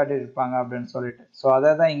வழிகாட்டி இருப்பாங்க அப்படின்னு சொல்லிட்டு. ஸோ அதை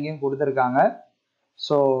தான் இங்கேயும் கொடுத்துருக்காங்க.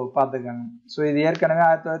 ஸோ பார்த்துக்கோங்க. ஸோ இது ஏற்கனவே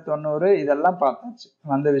 1990 இதெல்லாம் பார்த்தாச்சு,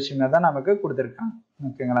 வந்த விஷயமே தான் நமக்கு கொடுத்துருக்காங்க.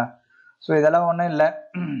 ஓகேங்களா. ஸோ இதெல்லாம் ஒன்றும் இல்லை.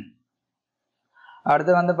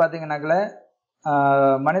 அடுத்து வந்து பார்த்தீங்கன்னாக்கல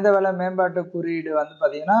மனிதவள மேம்பாட்டு குறியீடு வந்து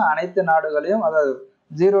பார்த்தீங்கன்னா அனைத்து நாடுகளையும் அதாவது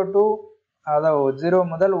 0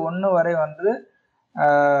 முதல் 1 வரை வந்து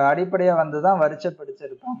அடிப்படையாக வந்து தான்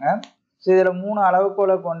வரிசைப்படுத்திருப்பாங்க. ஸோ இதில் 3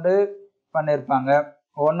 அளவுகோலை கொண்டு பண்ணியிருப்பாங்க.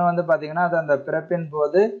 ஒன்று வந்து பார்த்தீங்கன்னா அது அந்த பிறப்பின்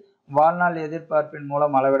போது வாழ்நாள் எதிர்பார்ப்பின்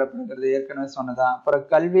மூலம் அளவிடப்படுகிறது, ஏற்கனவே சொன்னதான். அப்புறம்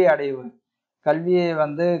கல்வி அடைவு, கல்வியை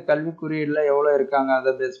வந்து கல்வி குறியீடுல எவ்வளோ இருக்காங்க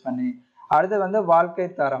அதை பேஸ் பண்ணி. அடுத்து வந்து வாழ்க்கை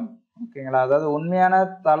தரம். ஓகேங்களா. அதாவது உண்மையான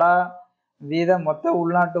தலா வீத மொத்த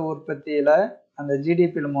உள்நாட்டு உற்பத்தியில அந்த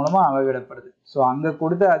ஜிடிபி மூலமா அளவிடப்படுது. ஸோ அங்க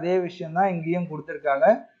கொடுத்த அதே விஷயம் தான் இங்கேயும் கொடுத்துருக்காங்க.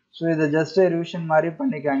 ஸோ இதை ஜஸ்ட் ரிவிஷன் மாதிரி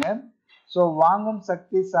பண்ணிக்காங்க. ஸோ வாங்கும்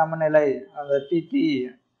சக்தி சமநிலை அந்த பிபி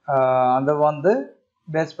அதை வந்து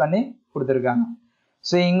பேஸ் பண்ணி கொடுத்துருக்காங்க.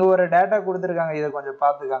 ஸோ இங்க ஒரு டேட்டா கொடுத்துருக்காங்க, இதை கொஞ்சம்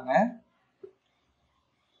பார்த்துக்காங்க.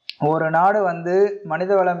 ஒரு நாடு வந்து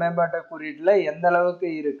மனிதவள மேம்பாட்டு குறியீட்டுல எந்த அளவுக்கு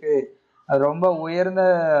இருக்கு, அது ரொம்ப உயர்ந்த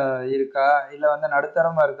இருக்கா இல்லை வந்து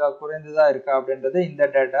நடுத்தரமா இருக்கா குறைந்ததா இருக்கா அப்படின்றது இந்த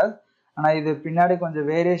டேட்டா. ஆனால் இது பின்னாடி கொஞ்சம்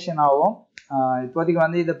வேரியேஷன் ஆகும். இப்போதைக்கு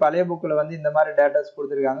வந்து இது பழைய புக்கில் வந்து இந்த மாதிரி டேட்டாஸ்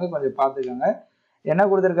கொடுத்துருக்காங்க, கொஞ்சம் பார்த்துக்கோங்க. என்ன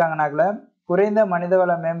கொடுத்துருக்காங்கனாக்கல குறைந்த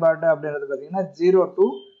மனிதவள மேம்பாட்டு அப்படின்றது பார்த்தீங்கன்னா 0 to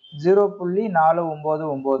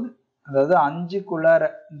 0.499, அதாவது 5க்குள்ளார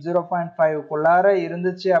 0.5க்குள்ளார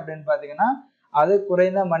இருந்துச்சு அப்படின்னு பார்த்தீங்கன்னா அது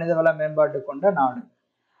குறைந்த மனிதவள மேம்பாட்டு கொண்ட நாடு.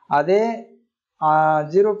 அதே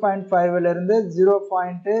 0.5லிருந்து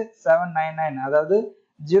 0.799 அதாவது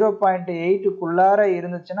 0.8க்குள்ளார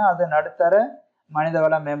இருந்துச்சுன்னா அது நடுத்தர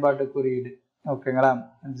மனிதவள மேம்பாட்டு குறியீடு. ஓகேங்களா.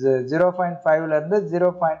 0.5லிருந்து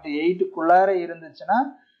 0.8க்குள்ளார இருந்துச்சுன்னா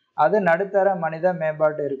அது நடுத்தர மனித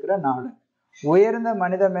மேம்பாடு இருக்கிற நாடு. உயர்ந்த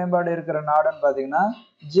மனித மேம்பாடு இருக்கிற நாடுன்னு பார்த்தீங்கன்னா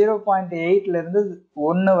 0.8லிருந்து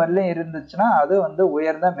 1 வரலையும் இருந்துச்சுன்னா அது வந்து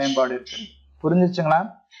உயர்ந்த மேம்பாடு இருக்கு. புரிஞ்சுச்சுங்களா.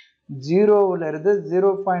 0லிருந்து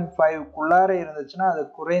 0.5க்குள்ளார இருந்துச்சுன்னா அது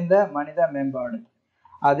குறைந்த மனித மேம்பாடு.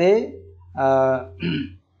 அதே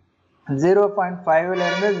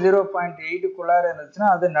 0.5லிருந்து 0.8க்குள்ளார இருந்துச்சுன்னா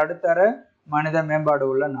அது நடுத்தர மனித மேம்பாடு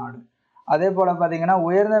உள்ள நாடு. அதே போல பார்த்தீங்கன்னா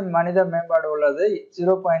உயர்ந்த மனித மேம்பாடு உள்ளது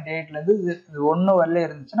 0.8லிருந்து 1 வரல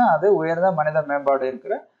இருந்துச்சுன்னா அது உயர்ந்த மனித மேம்பாடு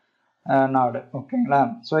இருக்கிற நாடு. ஓகேங்களா.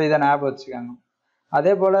 ஸோ இதை ஞாபகம் வச்சுக்காங்க.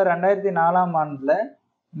 அதே போல 2004ஆம் ஆண்டுல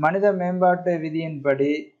மனித மேம்பாட்டு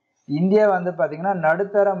விதியின்படி இந்தியா வந்து பார்த்தீங்கன்னா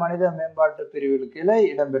நடுத்தர மனித மேம்பாட்டு பிரிவில் கீழே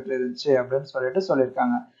இடம்பெற்றிருந்துச்சு அப்படின்னு சொல்லிட்டு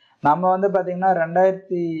சொல்லியிருக்காங்க. நம்ம வந்து பார்த்தீங்கன்னா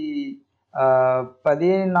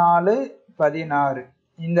 2014-16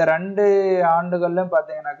 இந்த 2 ஆண்டுகள்லையும்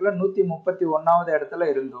பார்த்தீங்கன்னாக்குள்ள 131வது இடத்துல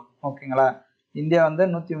இருந்தோம். ஓகேங்களா. இந்தியா வந்து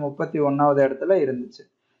 131வது இடத்துல இருந்துச்சு.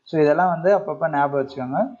 ஸோ இதெல்லாம் வந்து அப்பப்போ ஞாபகம்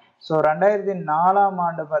வச்சுக்கோங்க. ஸோ 2004ஆம்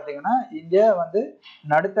ஆண்டு பார்த்தீங்கன்னா இந்தியா வந்து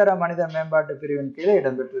நடுத்தர மனித மேம்பாட்டு பிரிவின் கீழே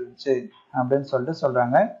இடம்பெற்றிருந்துச்சு அப்படின்னு சொல்லிட்டு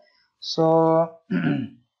சொல்றாங்க. ஸோ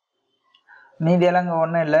மீதியெல்லாம் இங்கே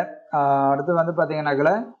ஒன்றும் இல்லை. அடுத்து வந்து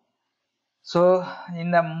பார்த்தீங்கன்னாக்குள்ள ஸோ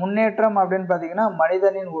இந்த முன்னேற்றம் அப்படின்னு பார்த்தீங்கன்னா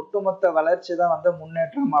மனிதனின் ஒட்டுமொத்த வளர்ச்சி தான் வந்து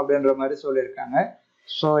முன்னேற்றம் அப்படின்ற மாதிரி சொல்லியிருக்காங்க.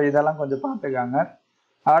 ஸோ இதெல்லாம் கொஞ்சம் பார்த்துக்காங்க.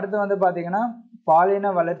 அடுத்து வந்து பார்த்தீங்கன்னா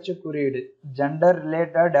பாலின வளர்ச்சி குறியீடு, ஜெண்டர்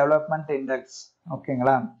ரிலேட்டட் டெவலப்மெண்ட் இண்டெக்ஸ்.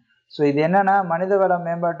 ஓகேங்களா. ஸோ இது என்னன்னா மனிதவள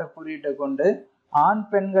மேம்பாட்டு குறியீட்டை கொண்டு ஆண்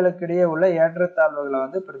பெண்களுக்கிடையே உள்ள ஏற்றத்தாழ்வுகளை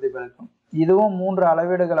வந்து பிரதிபலிக்கும். இதுவும் 3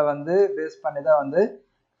 அளவீடுகளை வந்து பேஸ் பண்ணி தான் வந்து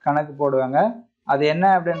கணக்கு போடுவாங்க. அது என்ன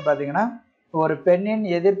அப்படின்னு பார்த்தீங்கன்னா ஒரு பெண்ணின்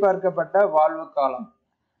எதிர்பார்க்கப்பட்ட வாழ்வு காலம்,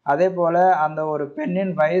 அதே போல அந்த ஒரு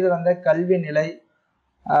பெண்ணின் வயது வந்து கல்வி நிலை,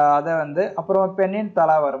 அதை வந்து அப்புறம் பெண்ணின்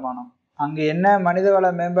தலா வருமானம். அங்கே என்ன மனிதவள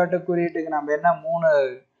மேம்பாட்டு குறியீட்டுக்கு நம்ம என்ன 3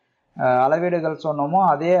 அளவீடுகள் சொன்னோமோ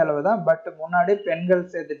அதே அளவு தான். பட் முன்னாடி பெண்கள்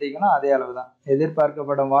சேர்த்துட்டீங்கன்னா அதே அளவு தான்.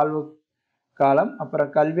 எதிர்பார்க்கப்படும் வாழ்வு காலம்,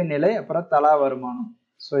 அப்புறம் கல்வி நிலை, அப்புறம் தலா வருமானம்.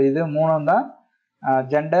 ஸோ இது 3 தான்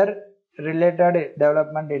ஜெண்டர் ரிலேட்டட்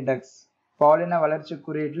டெவலப்மெண்ட் இண்டெக்ஸ், பாலின வளர்ச்சி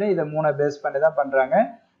குறியீட்டுல இதை 3 பேஸ் பண்ணி தான் பண்றாங்க.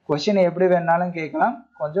 கொஸ்டின் எப்படி வேணாலும் கேட்கலாம்,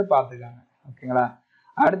 கொஞ்சம் பார்த்துக்காங்க. ஓகேங்களா.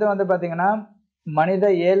 அடுத்து வந்து பார்த்தீங்கன்னா மனித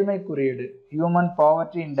ஏழ்மை குறியீடு, ஹியூமன்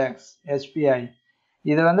பாவர்ட்டி இண்டெக்ஸ் HPI.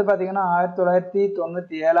 இது வந்து பார்த்தீங்கன்னா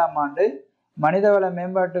 1997ஆம் ஆண்டு மனிதவள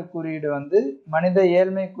மேம்பாட்டு குறியீடு வந்து மனித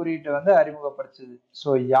ஏழ்மை குறியீட்டை வந்து அறிமுகப்படுத்துது. ஸோ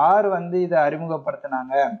யார் வந்து இதை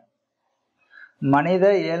அறிமுகப்படுத்தினாங்க? மனித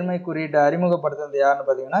ஏழ்மை குறியீட்டை அறிமுகப்படுத்துறது யாருன்னு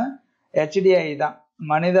பார்த்தீங்கன்னா HDI தான்,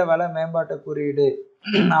 மனித வள மேம்பாட்டு குறியீடு.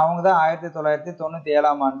 அவங்க தான்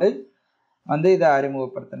 1997ஆம் ஆண்டு வந்து இதை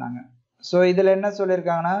அறிமுகப்படுத்தினாங்க. ஸோ இதுல என்ன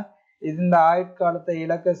சொல்லியிருக்காங்கன்னா, இந்த ஆயுட்காலத்தை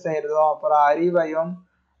இழக்க செய்யறதும், அப்புறம் அறிவையும்,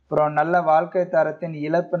 அப்புறம் நல்ல வாழ்க்கை தரத்தின்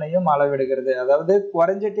இழப்பினையும் அளவிடுகிறது. அதாவது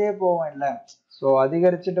குறைஞ்சிட்டே போவோம் இல்லை, ஸோ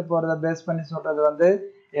அதிகரிச்சுட்டு போறத பேஸ் பண்ணி சொல்றது வந்து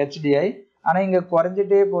HDI. ஆனா இங்க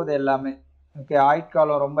குறைஞ்சிட்டே போகுது எல்லாமே. ஓகே,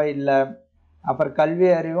 ஆயுட்காலம் ரொம்ப இல்லை, அப்புறம் கல்வி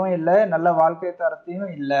அறிவும் இல்லை, நல்ல வாழ்க்கை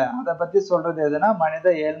தரத்தையும் இல்லை. அதை பத்தி சொல்றது எதுனா மனித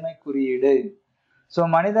ஏழ்மை குறியீடு. ஸோ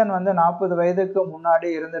மனிதன் வந்து 40 வயதுக்கு முன்னாடி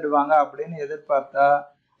இருந்துடுவாங்க அப்படின்னு எதிர்பார்த்தா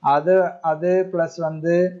அது பிளஸ்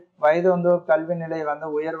வந்து வயது வந்து கல்வி நிலை வந்து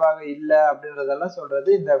உயர்வாக இல்லை அப்படின்றதெல்லாம் சொல்றது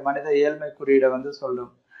இந்த மனித ஏழ்மை குறியீடை வந்து சொல்றோம்.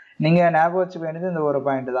 நீங்க ஞாபகம் வச்சுக்க வேண்டியது இந்த ஒரு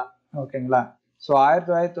பாயிண்ட் தான். ஓகேங்களா? ஸோ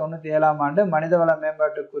 1997ஆம் ஆண்டு மனிதவள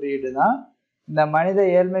மேம்பாட்டு குறியீடு தான் இந்த மனித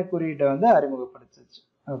ஏழ்மை குறியீட்டை வந்து அறிமுகப்படுத்துச்சு.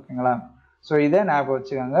 ஓகேங்களா? ஸோ இதை ஞாபகம்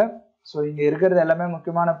வச்சுக்கோங்க. ஸோ இங்க இருக்கிறது எல்லாமே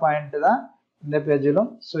முக்கியமான பாயிண்ட் தான் இந்த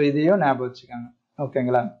பேஜிலும். ஸோ இதையும் ஞாபகம் வச்சுக்கோங்க.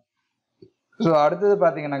 ஓகேங்களா? ஸோ அடுத்தது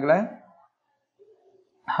பார்த்தீங்கன்னாக்கல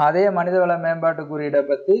அதே மனிதவள மேம்பாட்டு குறியீடை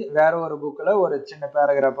பத்தி வேற ஒரு புக்கில் ஒரு சின்ன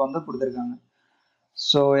பேராகிராஃப் வந்து கொடுத்துருக்காங்க.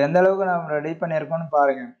 ஸோ எந்த அளவுக்கு நம்ம ரெடி பண்ணியிருக்கோம்னு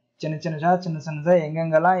பாருங்க. சின்ன சின்னதா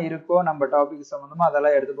எங்கெங்கெல்லாம் இருக்கோ நம்ம டாபிக் சம்மந்தமா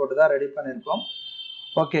அதெல்லாம் எடுத்து போட்டு தான் ரெடி பண்ணியிருக்கோம்.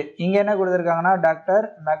 ஓகே, இங்க என்ன கொடுத்துருக்காங்கன்னா, டாக்டர்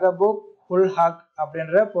மெஹபூப் உல் ஹக்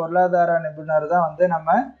அப்படின்ற பொருளாதார நிபுணர் தான் வந்து நம்ம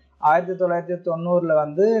 1990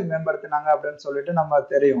 வந்து மேம்படுத்தினாங்க அப்படின்னு சொல்லிட்டு நம்ம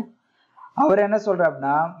தெரியும். அவர் என்ன சொல்ற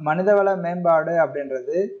அப்படின்னா, மனிதவள மேம்பாடு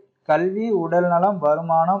அப்படின்றது கல்வி, உடல்நலம்,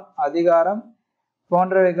 வருமானம், அதிகாரம்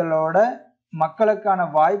போன்றவைகளோட மக்களுக்கான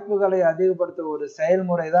வாய்ப்புகளை அதிகப்படுத்த ஒரு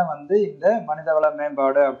செயல்முறை தான் வந்து இந்த மனிதவள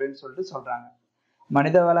மேம்பாடு அப்படின்னு சொல்லிட்டு சொல்றாங்க.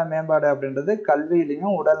 மனிதவள மேம்பாடு அப்படின்றது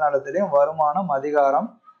கல்வியிலையும் உடல் நலத்திலையும் வருமானம், அதிகாரம்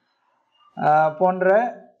போன்ற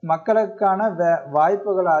மக்களுக்கான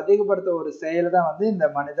வாய்ப்புகளை அதிகப்படுத்த ஒரு செயல் தான் வந்து இந்த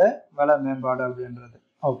மனித வள மேம்பாடு அப்படின்றது.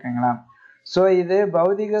 ஓகேங்களா? ஸோ இது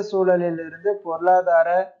பௌதிக சூழலில் இருந்து பொருளாதார,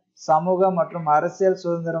 சமூக மற்றும் அரசியல்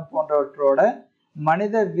சுதந்திரம் போன்றவற்றோட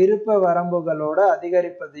மனித விருப்ப வரம்புகளோட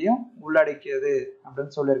அதிகரிப்பதையும் உள்ளடக்கியது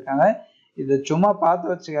அப்படின்னு சொல்லியிருக்காங்க. இது சும்மா பார்த்து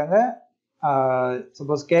வச்சுக்கோங்க,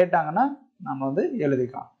 சப்போஸ் கேட்டாங்கன்னா நம்ம வந்து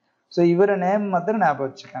எழுதிக்கலாம். ஸோ இவர நேம் மாத்திரம் ஞாபகம்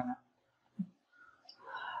வச்சுக்கோங்க.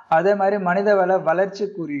 அதே மாதிரி மனிதவள வளர்ச்சி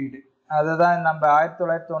குறியீடு, அதுதான் நம்ம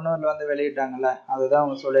 1990 வந்து வெளியிட்டாங்கல்ல, அதுதான்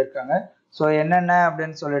அவங்க சொல்லியிருக்காங்க. ஸோ என்னென்ன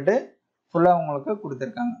அப்படின்னு சொல்லிட்டு ஃபுல்லா உங்களுக்கு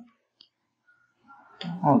கொடுத்துருக்காங்க.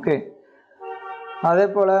 ஓகே, அதே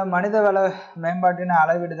போல மனிதவள மேம்பாட்டின்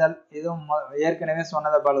அளவிடுதல், இதுவும் ஏற்கனவே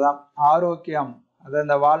சொன்னதை போலதான். ஆரோக்கியம், அது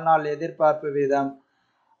அந்த வாழ்நாள் எதிர்பார்ப்பு வீதம்,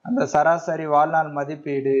 அந்த சராசரி வாழ்நாள்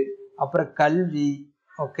மதிப்பீடு, அப்புறம் கல்வி,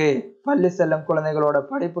 ஓகே, பள்ளி செல்லும் குழந்தைகளோட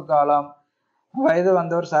படிப்பு காலம், வயது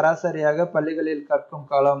வந்தோர் சராசரியாக பள்ளிகளில் கற்கும்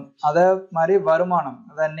காலம், அதே மாதிரி வருமானம்,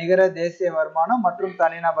 அதாவது நிகர தேசிய வருமானம் மற்றும்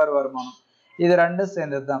தனிநபர் வருமானம், இது ரெண்டும்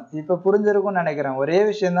சேர்ந்தது தான். இப்ப புரிஞ்சிருக்கும்னு நினைக்கிறேன். ஒரே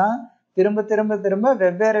விஷயம்தான் திரும்ப திரும்ப திரும்ப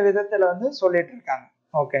வெவ்வேறு விதத்துல வந்து சொல்லிட்டு இருக்காங்க.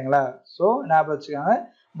 ஓகேங்களா? ஸோ ஞாபகம் வச்சுக்கோங்க,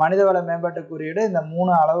 மனிதவள மேம்பாட்டு குறியீடு இந்த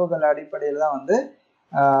 3 அளவுகள் அடிப்படையில் தான் வந்து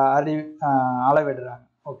அளவிடுறாங்க.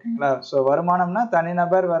 ஓகேங்களா? ஸோ வருமானம்னா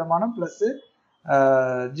தனிநபர் வருமானம் பிளஸ்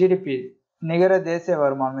ஜிடிபி, நிகர தேசிய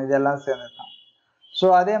வருமானம், இதெல்லாம் சேர்ந்தது தான். ஸோ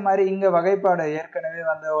அதே மாதிரி இங்க வகைப்பாடு ஏற்கனவே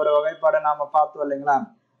வந்து ஒரு வகைப்பாடை நாம பார்த்தோம் இல்லைங்களா?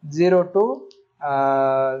 0 to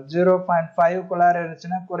 0.5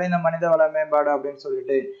 இருந்துச்சுன்னா குறைந்த மனித வள மேம்பாடு அப்படின்னு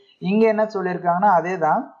சொல்லிட்டு, இங்க என்ன சொல்லியிருக்காங்கன்னா அதே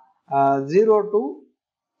தான், 0 to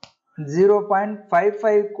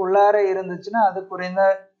 0.55 இருந்துச்சுன்னா அது குறைந்த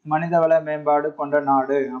மனித வள மேம்பாடு கொண்ட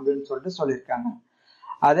நாடு அப்படின்னு சொல்லிட்டு சொல்லியிருக்காங்க.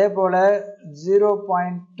 அதே போல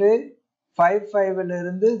 0.55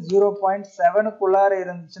 இருந்து 0.7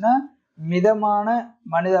 இருந்துச்சுன்னா மிதமான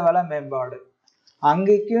மனித வள மேம்பாடு.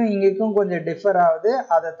 அங்கேயும் இங்கேயும் கொஞ்சம் டிஃபர் ஆகுது,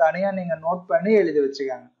 அதை தனியா நீங்க நோட் பண்ணி எழுதி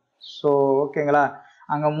வச்சுக்காங்க. ஸோ ஓகேங்களா?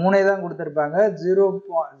 அங்க 3 தான் கொடுத்துருப்பாங்க.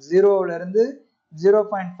 0 இருந்து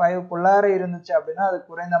 0.5 இருந்துச்சு அப்படின்னா அது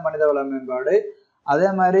குறைந்த மனித வள மேம்பாடு. அதே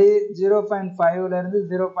மாதிரி 0.5 இருந்து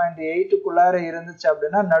 0.8 இருந்துச்சு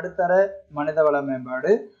அப்படின்னா நடுத்தர மனித வள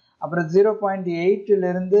மேம்பாடு. அப்புறம்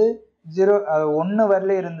 0.8 இருந்து 1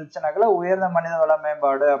 வரல இருந்துச்சுனாக்கல உயர்ந்த மனித வள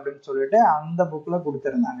மேம்பாடு அப்படின்னு சொல்லிட்டு அந்த புக்ல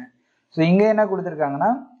கொடுத்துருந்தாங்க. ஸோ இங்க என்ன கொடுத்துருக்காங்கன்னா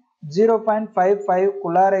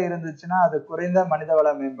 0.55 இருந்துச்சுன்னா அது குறைந்த மனித வள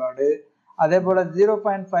மேம்பாடு. அதே போல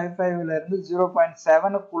 0.55 இருந்து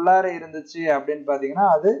 0.7 இருந்துச்சு அப்படின்னு பாத்தீங்கன்னா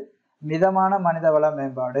அது மிதமான மனித வள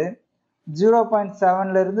மேம்பாடு.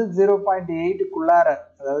 0.7 இருந்து 0.8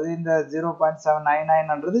 அதாவது இந்த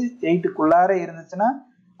 0.799 8 இருந்துச்சுன்னா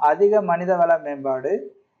அதிக மனித வள மேம்பாடு.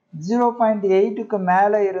 0.8க்கு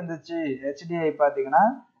மேல இருந்துச்சு HDI பார்த்தீங்கன்னா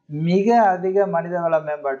மிக அதிக மனிதவள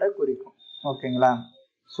மேம்பாட்டை குறிக்கும். ஓகேங்களா?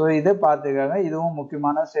 ஸோ இதை பார்த்துக்காங்க. இதுவும்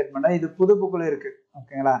முக்கியமான ஸ்டேட்மெண்ட். இது புது புக்கில் இருக்கு.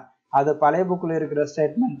 ஓகேங்களா? அது பழைய புக்கில் இருக்கிற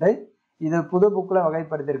ஸ்டேட்மெண்ட், இது புது புக்கில்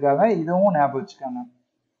வகைப்படுத்தியிருக்காங்க. இதுவும் ஞாபகம் வச்சுக்காங்க.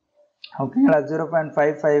 ஓகேங்களா?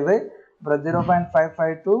 0.55 அப்புறம்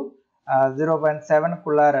 0.55 to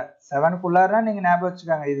 0.7க்குள்ளார 7க்குள்ளார நீங்க ஞாபகம்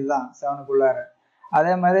வச்சுக்காங்க. இதுதான் 7க்குள்ளார.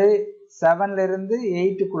 அதே மாதிரி 7ல இருந்து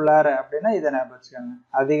 8க்குள்ளார அப்படின்னா இதை ஞாபகம் வச்சுக்காங்க.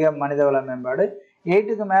 அதிக மனிதவள மேம்பாடு.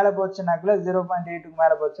 8க்கு மேல போச்சுனாக்குல 0.8க்கு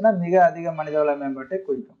மேல போச்சுன்னா மிக அதிக மனிதவள மேம்பாட்டை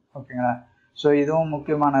குறிக்கும். ஓகேங்களா? ஸோ இதுவும்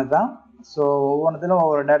முக்கியமானதுதான். ஸோ ஒவ்வொன்றத்திலும்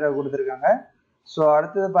ஒவ்வொரு டேட்டா கொடுத்துருக்காங்க. ஸோ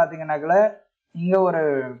அடுத்தது பார்த்தீங்கன்னாக்குல இங்க ஒரு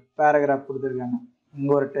பேராகிராஃப் கொடுத்துருக்காங்க.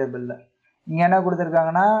 இங்க ஒரு டேபிள்ல இங்க என்ன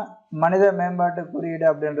கொடுத்துருக்காங்கன்னா, மனித மேம்பாட்டு குறியீடு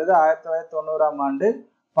அப்படின்றது 1990ஆம் ஆண்டு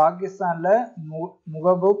பாகிஸ்தான்ல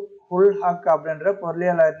முகபூப் உல் ஹக் அப்படின்ற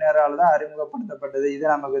பொருளியல் அறிஞரால் தான் அறிமுகப்படுத்தப்பட்டது. இது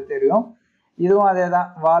நமக்கு தெரியும். இதுவும் அதே தான்.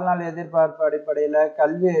 வாழ்நாள் எதிர்பார்ப்பு அடிப்படையில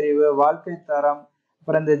கல்வி அறிவு, வாழ்க்கை தரம்,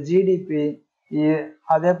 அப்புறம் இந்த ஜிடிபி,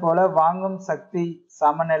 அதே போல வாங்கும் சக்தி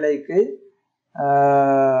சமநிலைக்கு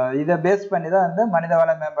இதை பேஸ் பண்ணி தான் வந்து மனிதவள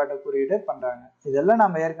மேம்பாட்டு குறியீடு பண்றாங்க. இதெல்லாம்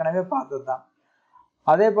நம்ம ஏற்கனவே பார்த்தது தான்.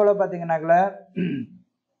 அதே போல பாத்தீங்கன்னாக்கல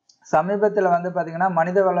சமீபத்துல வந்து பாத்தீங்கன்னா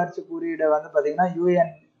மனித வளர்ச்சி குறியீடை வந்து பாத்தீங்கன்னா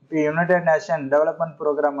யுனைடெட் நேஷன் டெவலப்மெண்ட்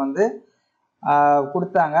ப்ரோக்ராம் வந்து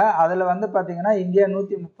கொடுத்தாங்க. அதுல வந்து பாத்தீங்கன்னா இந்தியா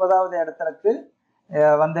 130வது இடத்துக்கு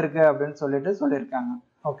வந்திருக்கு அப்படின்னு சொல்லியிருக்காங்க.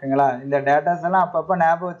 ஓகேங்களா? இந்த டேட்டாஸ் எல்லாம் அப்பப்போ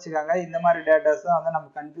ஞாபகம் வச்சுக்காங்க. இந்த மாதிரி டேட்டாஸ் தான் வந்து நம்ம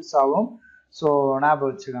கன்ஃபியூஸ் ஆகும். ஸோ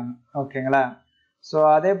ஞாபகம் வச்சுக்காங்க. ஓகேங்களா? ஸோ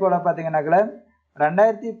அதே போல பாத்தீங்கன்னாக்கல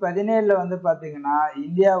 2017 வந்து பாத்தீங்கன்னா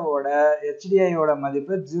இந்தியாவோட HDIயோட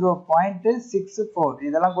மதிப்பு 0.64.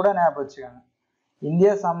 இதெல்லாம் கூட ஞாபகம் வச்சுக்காங்க.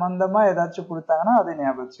 இந்தியா சம்பந்தமா ஏதாச்சும் கொடுத்தாங்கன்னா அதை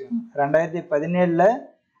ஞாபகம் வச்சுக்கோங்க. 2017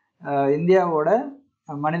 இந்தியாவோட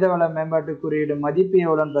மனிதவள மேம்பாட்டு குறியீடு மதிப்பு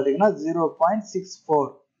எவ்வளோன்னு பார்த்தீங்கன்னா 0.64.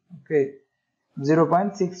 ஓகே,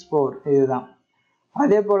 0.64 இதுதான்.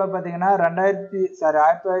 அதே போல பார்த்தீங்கன்னா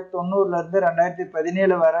 1990ல இருந்து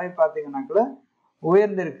 2017 வரை பார்த்தீங்கன்னாக்குள்ள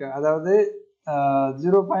உயர்ந்திருக்கு. அதாவது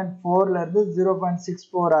 0.4ல இருந்து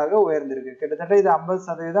 0.64 உயர்ந்திருக்கு. கிட்டத்தட்ட இது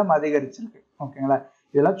 50% அதிகரிச்சிருக்கு. ஓகேங்களா?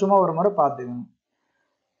 இதெல்லாம் சும்மா ஒரு முறை பார்த்துக்கணும்.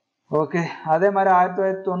 ஓகே, அதே மாதிரி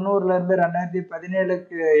 1990ல இருந்து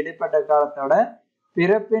 2017க்கு இடைப்பட்ட காலத்தோட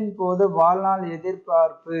பிறப்பின் போது வாழ்நாள்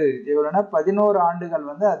எதிர்பார்ப்பு எவ்வளவுனா 11 ஆண்டுகள்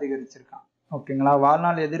வந்து அதிகரிச்சிருக்கான். ஓகேங்களா?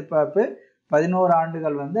 வாழ்நாள் எதிர்பார்ப்பு 11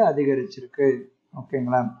 ஆண்டுகள் வந்து அதிகரிச்சிருக்கு.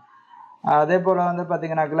 ஓகேங்களா? அதே போல வந்து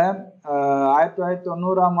பாத்தீங்கன்னாக்கல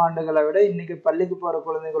 1990ஆம் ஆண்டுகளை விட இன்னைக்கு பள்ளிக்கு போற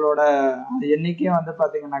குழந்தைகளோட எண்ணிக்கையும் வந்து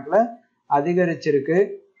பாத்தீங்கன்னாக்கல அதிகரிச்சிருக்கு.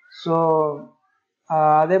 ஸோ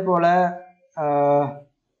அதே போல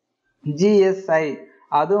GSI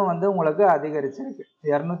அதுவும் வந்து உங்களுக்கு அதிகரிச்சிருக்கு.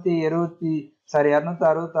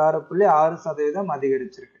 266.6%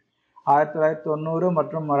 அதிகரிச்சிருக்கு. 1990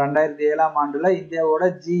 மற்றும் 2007ஆம் ஆண்டுல இந்தியாவோட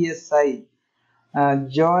GSI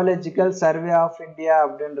geological survey of India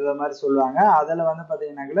அப்படின்ற மாதிரி சொல்லுவாங்க. அதுல வந்து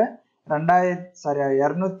பாத்தீங்கன்னாக்கல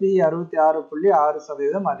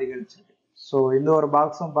 266.6% அதிகரிச்சிருக்கு. ஸோ இந்த ஒரு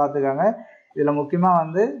பாக்ஸும் பார்த்துக்காங்க. இதுல முக்கியமா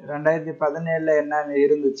வந்து 2017 என்ன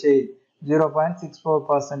இருந்துச்சு,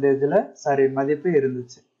 0.64% மதிப்பு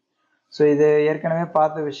இருந்துச்சு. ஸோ இது ஏற்கனவே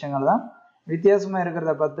பார்த்த விஷயங்கள் தான். வித்தியாசமா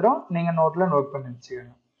இருக்கிறத பத்திரம் நீங்க நோட்ல நோட் பண்ணி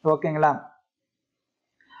வச்சுக்கோங்க. ஓகேங்களா?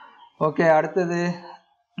 ஓகே,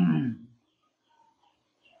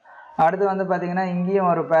 அடுத்து வந்து பாத்தீங்கன்னா இங்கேயும்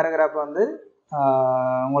ஒரு பேராகிராஃப் வந்து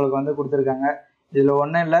உங்களுக்கு வந்து கொடுத்துருக்காங்க. இதுல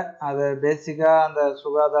ஒன்றும் இல்லை, அது பேசிக்கா அந்த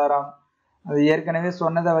சுகாதாரம் அது ஏற்கனவே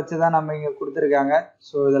சொன்னதை வச்சுதான் நம்ம இங்க கொடுத்துருக்காங்க.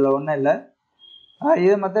 ஸோ இதுல ஒன்றும் இல்லை,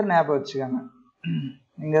 இதை மட்டும் ஞாபகம் வச்சுக்கோங்க.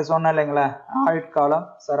 இங்க சொன்ன இல்லைங்களா, ஆயுட்காலம்,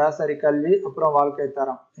 சராசரி கல்வி, அப்புறம் வாழ்க்கை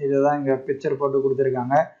தரம், இதுதான் இங்க பிக்சர் போட்டு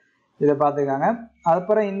கொடுத்துருக்காங்க. இதை பார்த்துக்காங்க.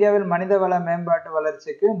 அதுக்கப்புறம் இந்தியாவில் மனிதவள மேம்பாட்டு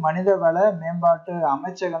வளர்ச்சிக்கு மனிதவள மேம்பாட்டு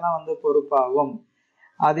அமைச்சகம் தான் வந்து பொறுப்பாகும்.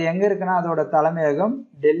 அது எங்க இருக்குன்னா அதோட தலைமையகம்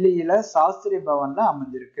டெல்லியில சாஸ்திரி பவன்ல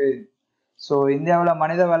அமைஞ்சிருக்கு. ஸோ இந்தியாவில்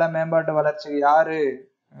மனிதவள மேம்பாட்டு வளர்ச்சிக்கு யாரு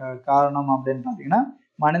காரணம் அப்படின்னு பாத்தீங்கன்னா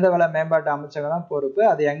மனிதவள மேம்பாட்டு அமைச்சகம் தான் பொறுப்பு.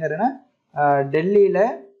 அது எங்க இருக்குன்னா டெல்லியில,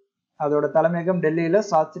 அதோட தலைமையகம் டெல்லியில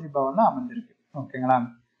சாஸ்திரி பவன்ல அமைஞ்சிருக்கு. ஓகேங்களா?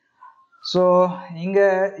 ஸோ இங்க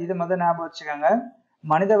இது மட்டும் ஞாபகம் வச்சுக்கோங்க.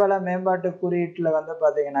 மனிதவள மேம்பாட்டு குறியீட்டுல வந்து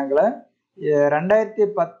பாத்தீங்கன்னாக்கல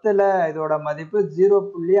 2010 இதோட மதிப்பு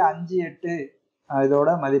 0.58 இதோட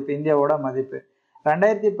மதிப்பு, இந்தியாவோட மதிப்பு.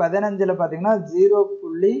 2015 பாத்தீங்கன்னா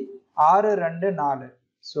 0.624.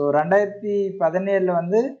 ஸோ 2017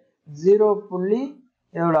 வந்து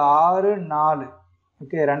 0.64.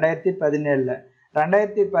 ஓகே, 2017.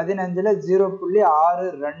 2015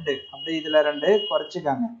 0.62. அப்படி இதுல 2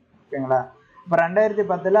 குறைச்சிக்காங்க. ஓகேங்களா? இப்ப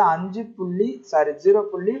 2010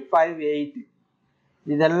 0.58.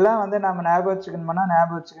 இதெல்லாம் வந்து நம்ம ஞாபகம் வச்சுக்கணும்னா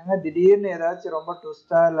ஞாபகம் வச்சுக்கோங்க. திடீர்னு ஏதாச்சும் ரொம்ப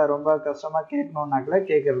ட்விஸ்டா இல்லை ரொம்ப கஷ்டமா கேட்கணும்னாக்கல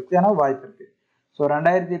கேட்கறதுக்கான வாய்ப்பு இருக்கு. ஸோ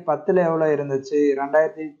 2010 எவ்வளோ இருந்துச்சு,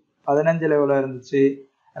 2015 எவ்வளோ இருந்துச்சு,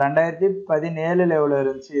 2017 எவ்வளோ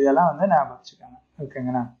இருந்துச்சு, இதெல்லாம் வந்து ஞாபகம் வச்சுக்கோங்க.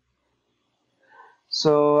 ஓகேங்கண்ணா.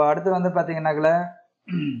 ஸோ அடுத்து வந்து பார்த்தீங்கன்னாக்கல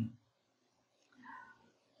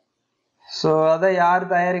ஸோ அதை யார்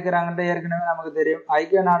தயாரிக்கிறாங்கன்ட்டு ஏற்கனவே நமக்கு தெரியும்.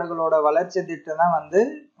 ஐக்கிய நாடுகளோட வளர்ச்சி திட்டம் தான் வந்து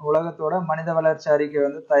உலகத்தோட மனித வளர்ச்சி அறிக்கை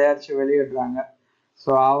வந்து தயாரித்து வெளியிடுறாங்க. ஸோ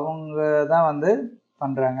அவங்க தான் வந்து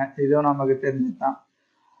பண்ணுறாங்க. இதுவும் நமக்கு தெரிஞ்சுதான்.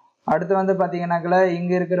 அடுத்து வந்து பார்த்தீங்கன்னாக்கல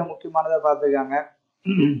இங்கே இருக்கிற முக்கியமானதை பார்த்துக்காங்க.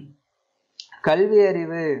 கல்வி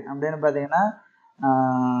அறிவு அப்படின்னு பார்த்தீங்கன்னா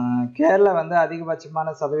கேரளா வந்து அதிகபட்சமான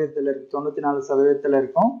சதவீதத்தில் இருக்கு, 94%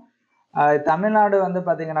 இருக்கும். தமிழ்நாடு வந்து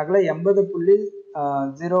பார்த்தீங்கன்னாக்கல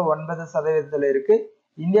 80.09% இருக்கு.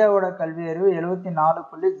 இந்தியாவோட கல்வி அறிவு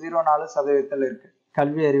 74.04% இருக்கு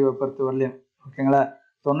கல்வி அறிவை பொறுத்தவரையிலும். ஓகேங்களா.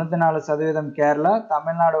 94% கேரளா,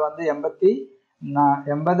 தமிழ்நாடு வந்து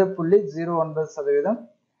 80.09%,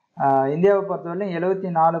 இந்தியாவை பொறுத்தவரையிலும்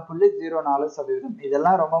 74.04%.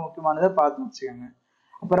 இதெல்லாம் ரொம்ப முக்கியமானதை பார்த்து வச்சுக்கோங்க.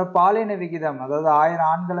 அப்புறம் பாலின விகிதம், அதாவது 1000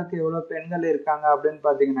 ஆண்களுக்கு எவ்வளவு பெண்கள் இருக்காங்க அப்படின்னு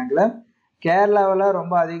பார்த்தீங்கன்னாக்கல கேரளாவில்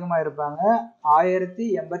ரொம்ப அதிகமாக இருப்பாங்க.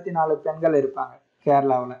 1084 பெண்கள் இருப்பாங்க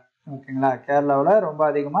கேரளாவில். ஓகேங்களா. கேரளாவில் ரொம்ப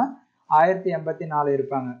அதிகமாக 1084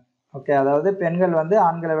 இருப்பாங்க. ஓகே, அதாவது பெண்கள் வந்து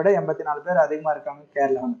ஆண்களை விட 84 பேர் அதிகமாக இருக்காங்க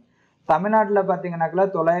கேரளாவில். தமிழ்நாட்டில் பார்த்தீங்கன்னாக்கல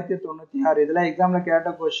 996. இதில் எக்ஸாமில் கேட்ட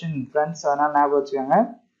கொஸ்டின் ஃப்ரெண்ட்ஸ், அதனால் ஞாபகம் வச்சுக்கோங்க.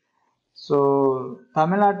 ஸோ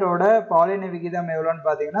தமிழ்நாட்டோட பாலின விகிதம் எவ்வளோன்னு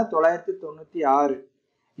பார்த்தீங்கன்னா 996.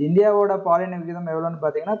 இந்தியாவோட பாலின விகிதம் எவ்வளோன்னு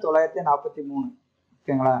பார்த்தீங்கன்னா 943.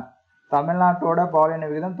 ஓகேங்களா. தமிழ்நாட்டோட பாலின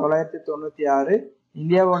விகிதம் 996,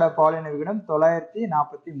 இந்தியாவோட பாலின விகிதம்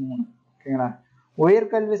 943. ஓகேங்களா.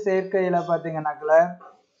 உயர்கல்வி சேர்க்கையில பார்த்தீங்கன்னாக்கல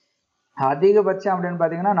அதிகபட்சம் அப்படின்னு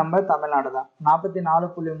பார்த்தீங்கன்னா நம்ம தமிழ்நாடு தான்.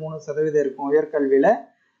 44.3% இருக்கும் உயர்கல்வியில.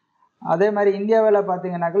 அதே மாதிரி இந்தியாவில்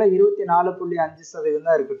பார்த்தீங்கன்னாக்கல 24.5%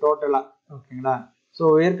 தான் இருக்கு டோட்டலா. ஓகேங்களா. ஸோ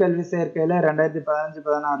உயர்கல்வி சேர்க்கையில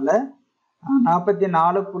 2015-16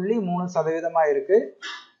 44.3% இருக்கு.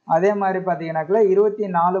 அதே மாதிரி பார்த்தீங்கன்னாக்கல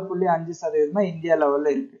 24.5% இந்தியா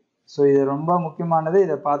லெவலில் இருக்கு. ஸோ இது ரொம்ப முக்கியமானது,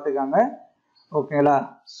 இதை பார்த்துக்காங்க. ஓகேங்களா.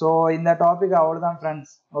 ஸோ இந்த டாபிக் அவ்வளோதான்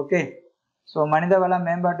ஃப்ரெண்ட்ஸ். ஓகே. ஸோ மனித வள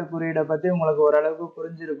மேம்பாட்டு குறியீடை பற்றி உங்களுக்கு ஓரளவுக்கு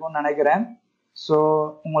புரிஞ்சிருக்கும்னு நினைக்கிறேன். ஸோ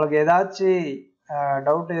உங்களுக்கு ஏதாச்சும்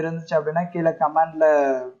டவுட் இருந்துச்சு அப்படின்னா கீழே கமெண்ட்ல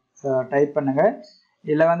டைப் பண்ணுங்க.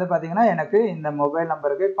 இல்லை வந்து பார்த்தீங்கன்னா எனக்கு இந்த மொபைல்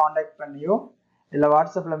நம்பருக்கு காண்டாக்ட் பண்ணியோ இல்லை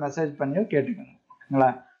வாட்ஸ்அப்பில் மெசேஜ் பண்ணியோ கேட்டுக்கோங்க. ஓகேங்களா.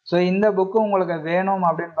 ஸோ இந்த புக்கு உங்களுக்கு வேணும்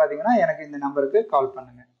அப்படின்னு பார்த்தீங்கன்னா எனக்கு இந்த நம்பருக்கு கால்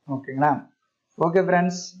பண்ணுங்க. ஓகேங்களா. ஓகே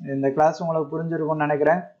ஃப்ரெண்ட்ஸ், இந்த கிளாஸ் உங்களுக்கு புரிஞ்சிருக்கும்னு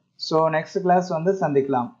நினைக்கிறேன். ஸோ நெக்ஸ்ட் கிளாஸ் வந்து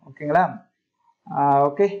சந்திக்கலாம். ஓகேங்களா.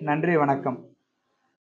 ஓகே, நன்றி, வணக்கம்.